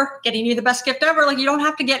gift ever, getting you the best gift ever. Like, you don't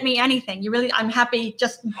have to get me anything. I'm happy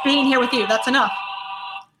just being here with you. That's enough.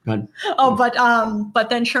 Good. Oh, but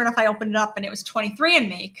then sure enough, I opened it up and it was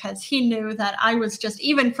 23andMe, because he knew that I was just,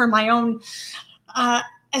 even for my own,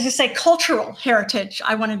 as I say, cultural heritage,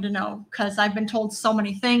 I wanted to know, because I've been told so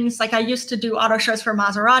many things. Like I used to do auto shows for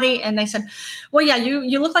Maserati, and they said, well, yeah,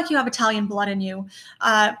 you look like you have Italian blood in you,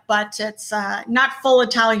 but it's not full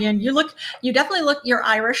Italian. You definitely look, you're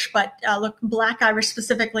Irish, but look Black Irish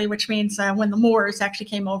specifically, which means when the Moors actually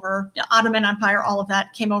came over, the Ottoman Empire, all of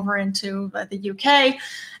that came over into the UK.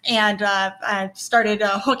 And I started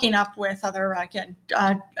hooking up with other,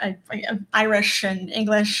 Irish and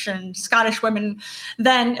English and Scottish women.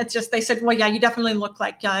 Then it's just, they said, well, yeah, you definitely look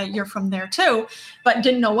like you're from there too, but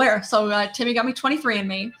didn't know where. So Timmy got me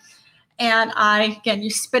 23andMe. And you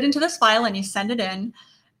spit into this file and you send it in.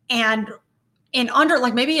 And in under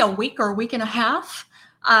like maybe a week or a week and a half,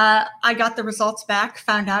 I got the results back,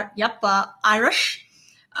 found out, Irish.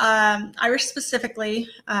 Irish specifically,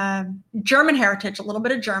 German heritage, a little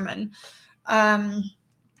bit of German, and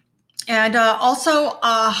also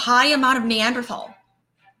a high amount of Neanderthal,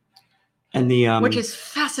 and the which is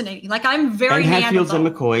fascinating. Like I'm very and Hatfields Neanderthal.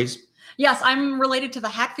 and McCoys. Yes, I'm related to the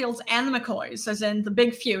Hatfields and the McCoys, as in the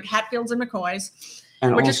big feud, Hatfields and McCoys,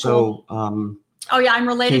 and which also, is cool. I'm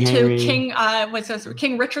related to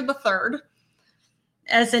King Richard III.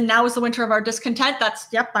 As in now is the winter of our discontent.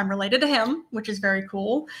 I'm related to him, which is very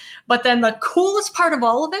cool. But then the coolest part of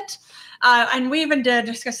all of it, and we even did,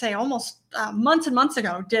 just gonna say almost months and months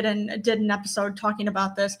ago, did an episode talking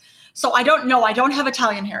about this. So I don't have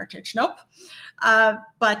Italian heritage. Nope.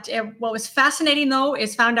 But what was fascinating though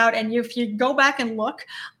is found out, and if you go back and look,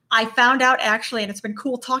 I found out actually, and it's been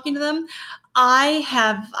cool talking to them. I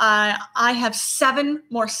have 7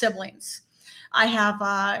 more siblings.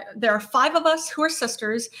 There are 5 of us who are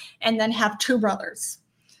sisters, and then have 2 brothers.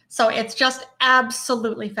 So it's just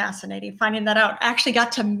absolutely fascinating finding that out. I actually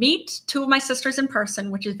got to meet 2 of my sisters in person,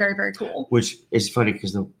 which is very, very cool. Which is funny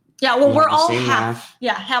because we're all same half. laugh.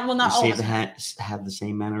 Yeah, not all of us. Have the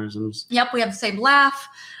same mannerisms. Yep, we have the same laugh,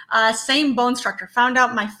 same bone structure. Found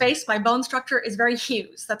out my bone structure is very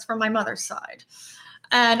Hughes. That's from my mother's side.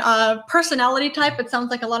 And personality type, it sounds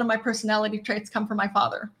like a lot of my personality traits come from my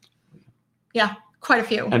father. Yeah, quite a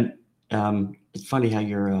few. It's funny how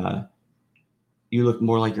you look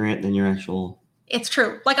more like your aunt than your actual. It's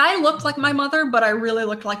true. Like I looked like my mother, but I really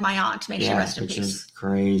looked like my aunt. May she rest in which peace. is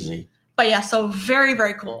crazy. But yeah, so very,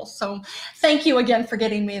 very cool. So thank you again for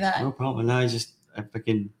getting me that. No problem. Now I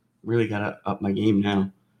fucking really gotta up my game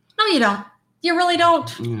now. No, you don't. You really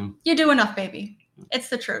don't. Yeah. You do enough, baby. It's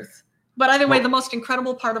the truth. But either way, the most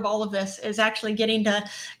incredible part of all of this is actually getting to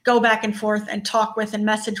go back and forth and talk with and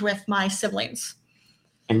message with my siblings.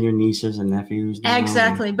 And your nieces and nephews. Now.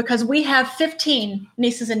 Exactly, because we have 15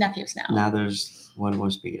 nieces and nephews now. Now there's one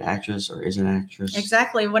wants to be an actress or is an actress.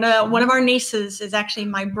 Exactly. One of our nieces is actually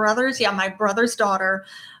my brother's daughter.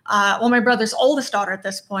 My brother's oldest daughter at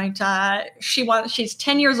this point. She's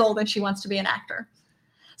 10 years old and she wants to be an actor.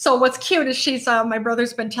 So what's cute is my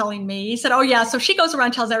brother's been telling me, he said, oh yeah, so she goes around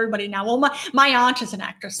and tells everybody now, well, my aunt is an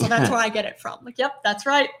actress, so that's where I get it from. Like, yep, that's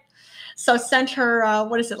right. So sent her,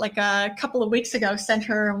 like a couple of weeks ago, sent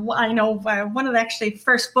her, one of the actually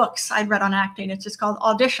first books I'd read on acting. It's just called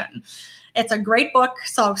Audition. It's a great book.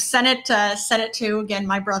 So sent it to, again,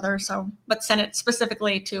 my brother. But sent it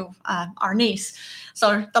specifically to our niece.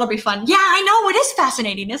 So that'll be fun. Yeah, I know. It is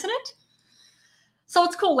fascinating, isn't it? So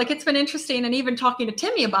it's cool. Like it's been interesting. And even talking to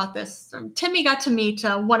Timmy about this, Timmy got to meet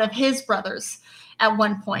one of his brothers at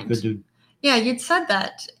one point. Good dude. Yeah, you'd said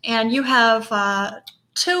that. And you have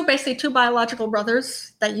two biological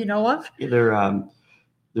brothers that you know of. Yeah, they're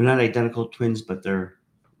not identical twins, but they're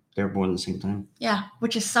born at the same time. Yeah,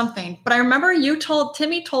 which is something. But I remember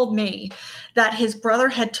Timmy told me that his brother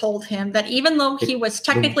had told him that even though he was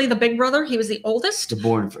technically the big brother, he was the oldest.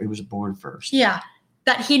 He was born first. Yeah,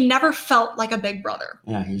 that he never felt like a big brother.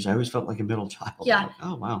 Yeah, I always felt like a middle child. Yeah. Like,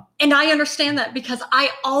 oh, wow. And I understand that because I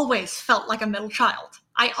always felt like a middle child.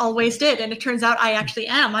 I always did. And it turns out I actually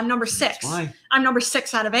am. I'm number 6. That's why. I'm number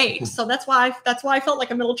 6 out of 8. So that's why I felt like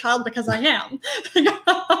a middle child, because I am.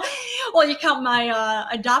 Well, you count my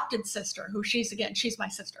adopted sister, who she's my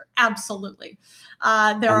sister. Absolutely.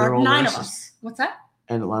 There are 9 of us. What's that?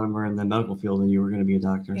 And a lot of them are in the medical field, and you were going to be a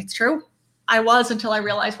doctor. It's true. I was, until I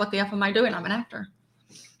realized, what the F am I doing? I'm an actor.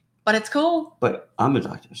 But it's cool. But I'm a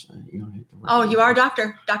doctor, so you don't have to worry. Oh, you are a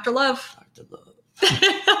doctor. Dr. Love. Dr. Love.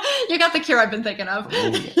 You got the cure I've been thinking of.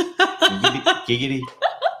 Oh, giggity.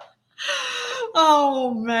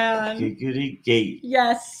 Oh, man. Giggity gate.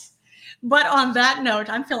 Yes. But on that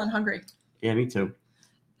note, I'm feeling hungry. Yeah, me too.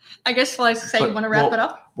 I guess you want to wrap it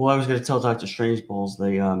up? Well, I was going to tell Dr. Strangeballs,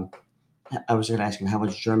 I was going to ask him how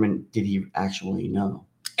much German did he actually know?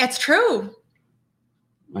 It's true.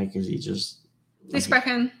 Like, is he just... He's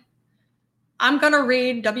sprechen. I'm going to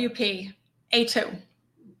read WP A2. I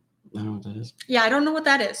don't know what that is. Yeah, I don't know what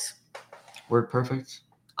that is. Word perfect?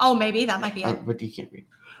 Oh, maybe. That might be it. But you can't read.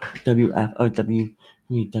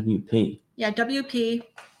 WP. Yeah, WP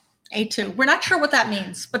A2. We're not sure what that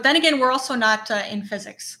means. But then again, we're also not in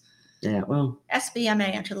physics. Yeah, well.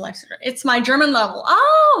 SBMA, Enter the Life Center. It's my German level.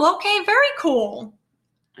 Oh, okay. Very cool.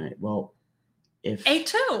 All right, well, if...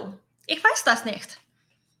 A2. Ich weiß das nicht.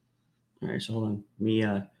 All right, so hold on.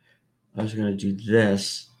 I was going to do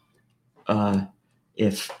this.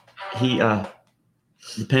 If he,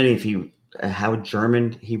 depending if he, how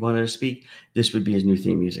German he wanted to speak, this would be his new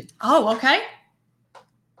theme music. Oh, okay.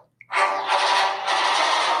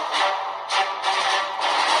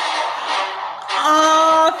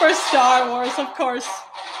 For Star Wars, of course,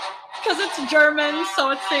 because it's German,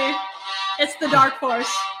 so it's the Dark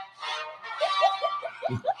Force.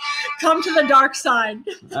 Come to the dark side.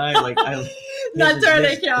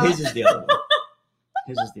 Natürlich, ja. His is the other one.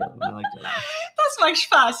 I like that. Das macht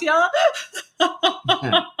Spaß, ja?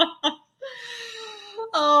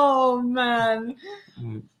 Oh, man.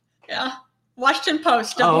 Yeah. Washington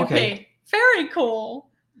Post, WP. Oh, okay. Very cool.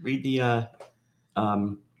 Read the,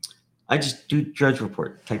 I just do Drudge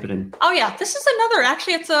Report. Type it in. Oh, yeah. This is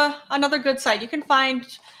it's another good site. You can find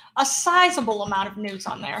a sizable amount of news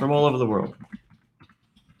on there. From all over the world.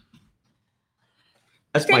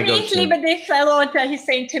 That's my go-to. Ich liebe dich, Leute. He's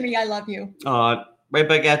saying, Timmy, I love you. Right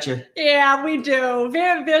back at you. Yeah, we do.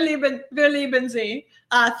 Wir lieben Sie,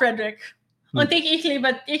 Frederick. Und ich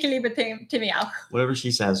liebe Timmy auch. Whatever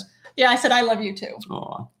she says. Yeah, I said I love you too.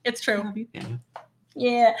 Aw. It's true. Yeah.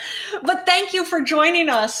 Yeah. But thank you for joining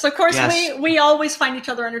us. Of course, yes. we always find each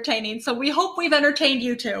other entertaining, so we hope we've entertained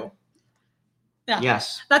you too. Yeah.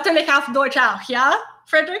 Yes. Natürlich auf Deutsch auch, ja,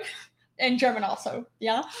 Frederick? In German also,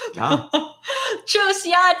 yeah? Yeah. Tschüss,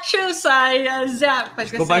 ja, tschüss.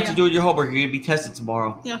 Go back to doing your homework. You're going to be tested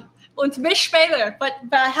tomorrow. Yeah. Und bis später. But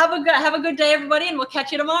have a good day, everybody, and we'll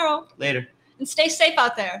catch you tomorrow. Later. And stay safe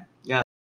out there.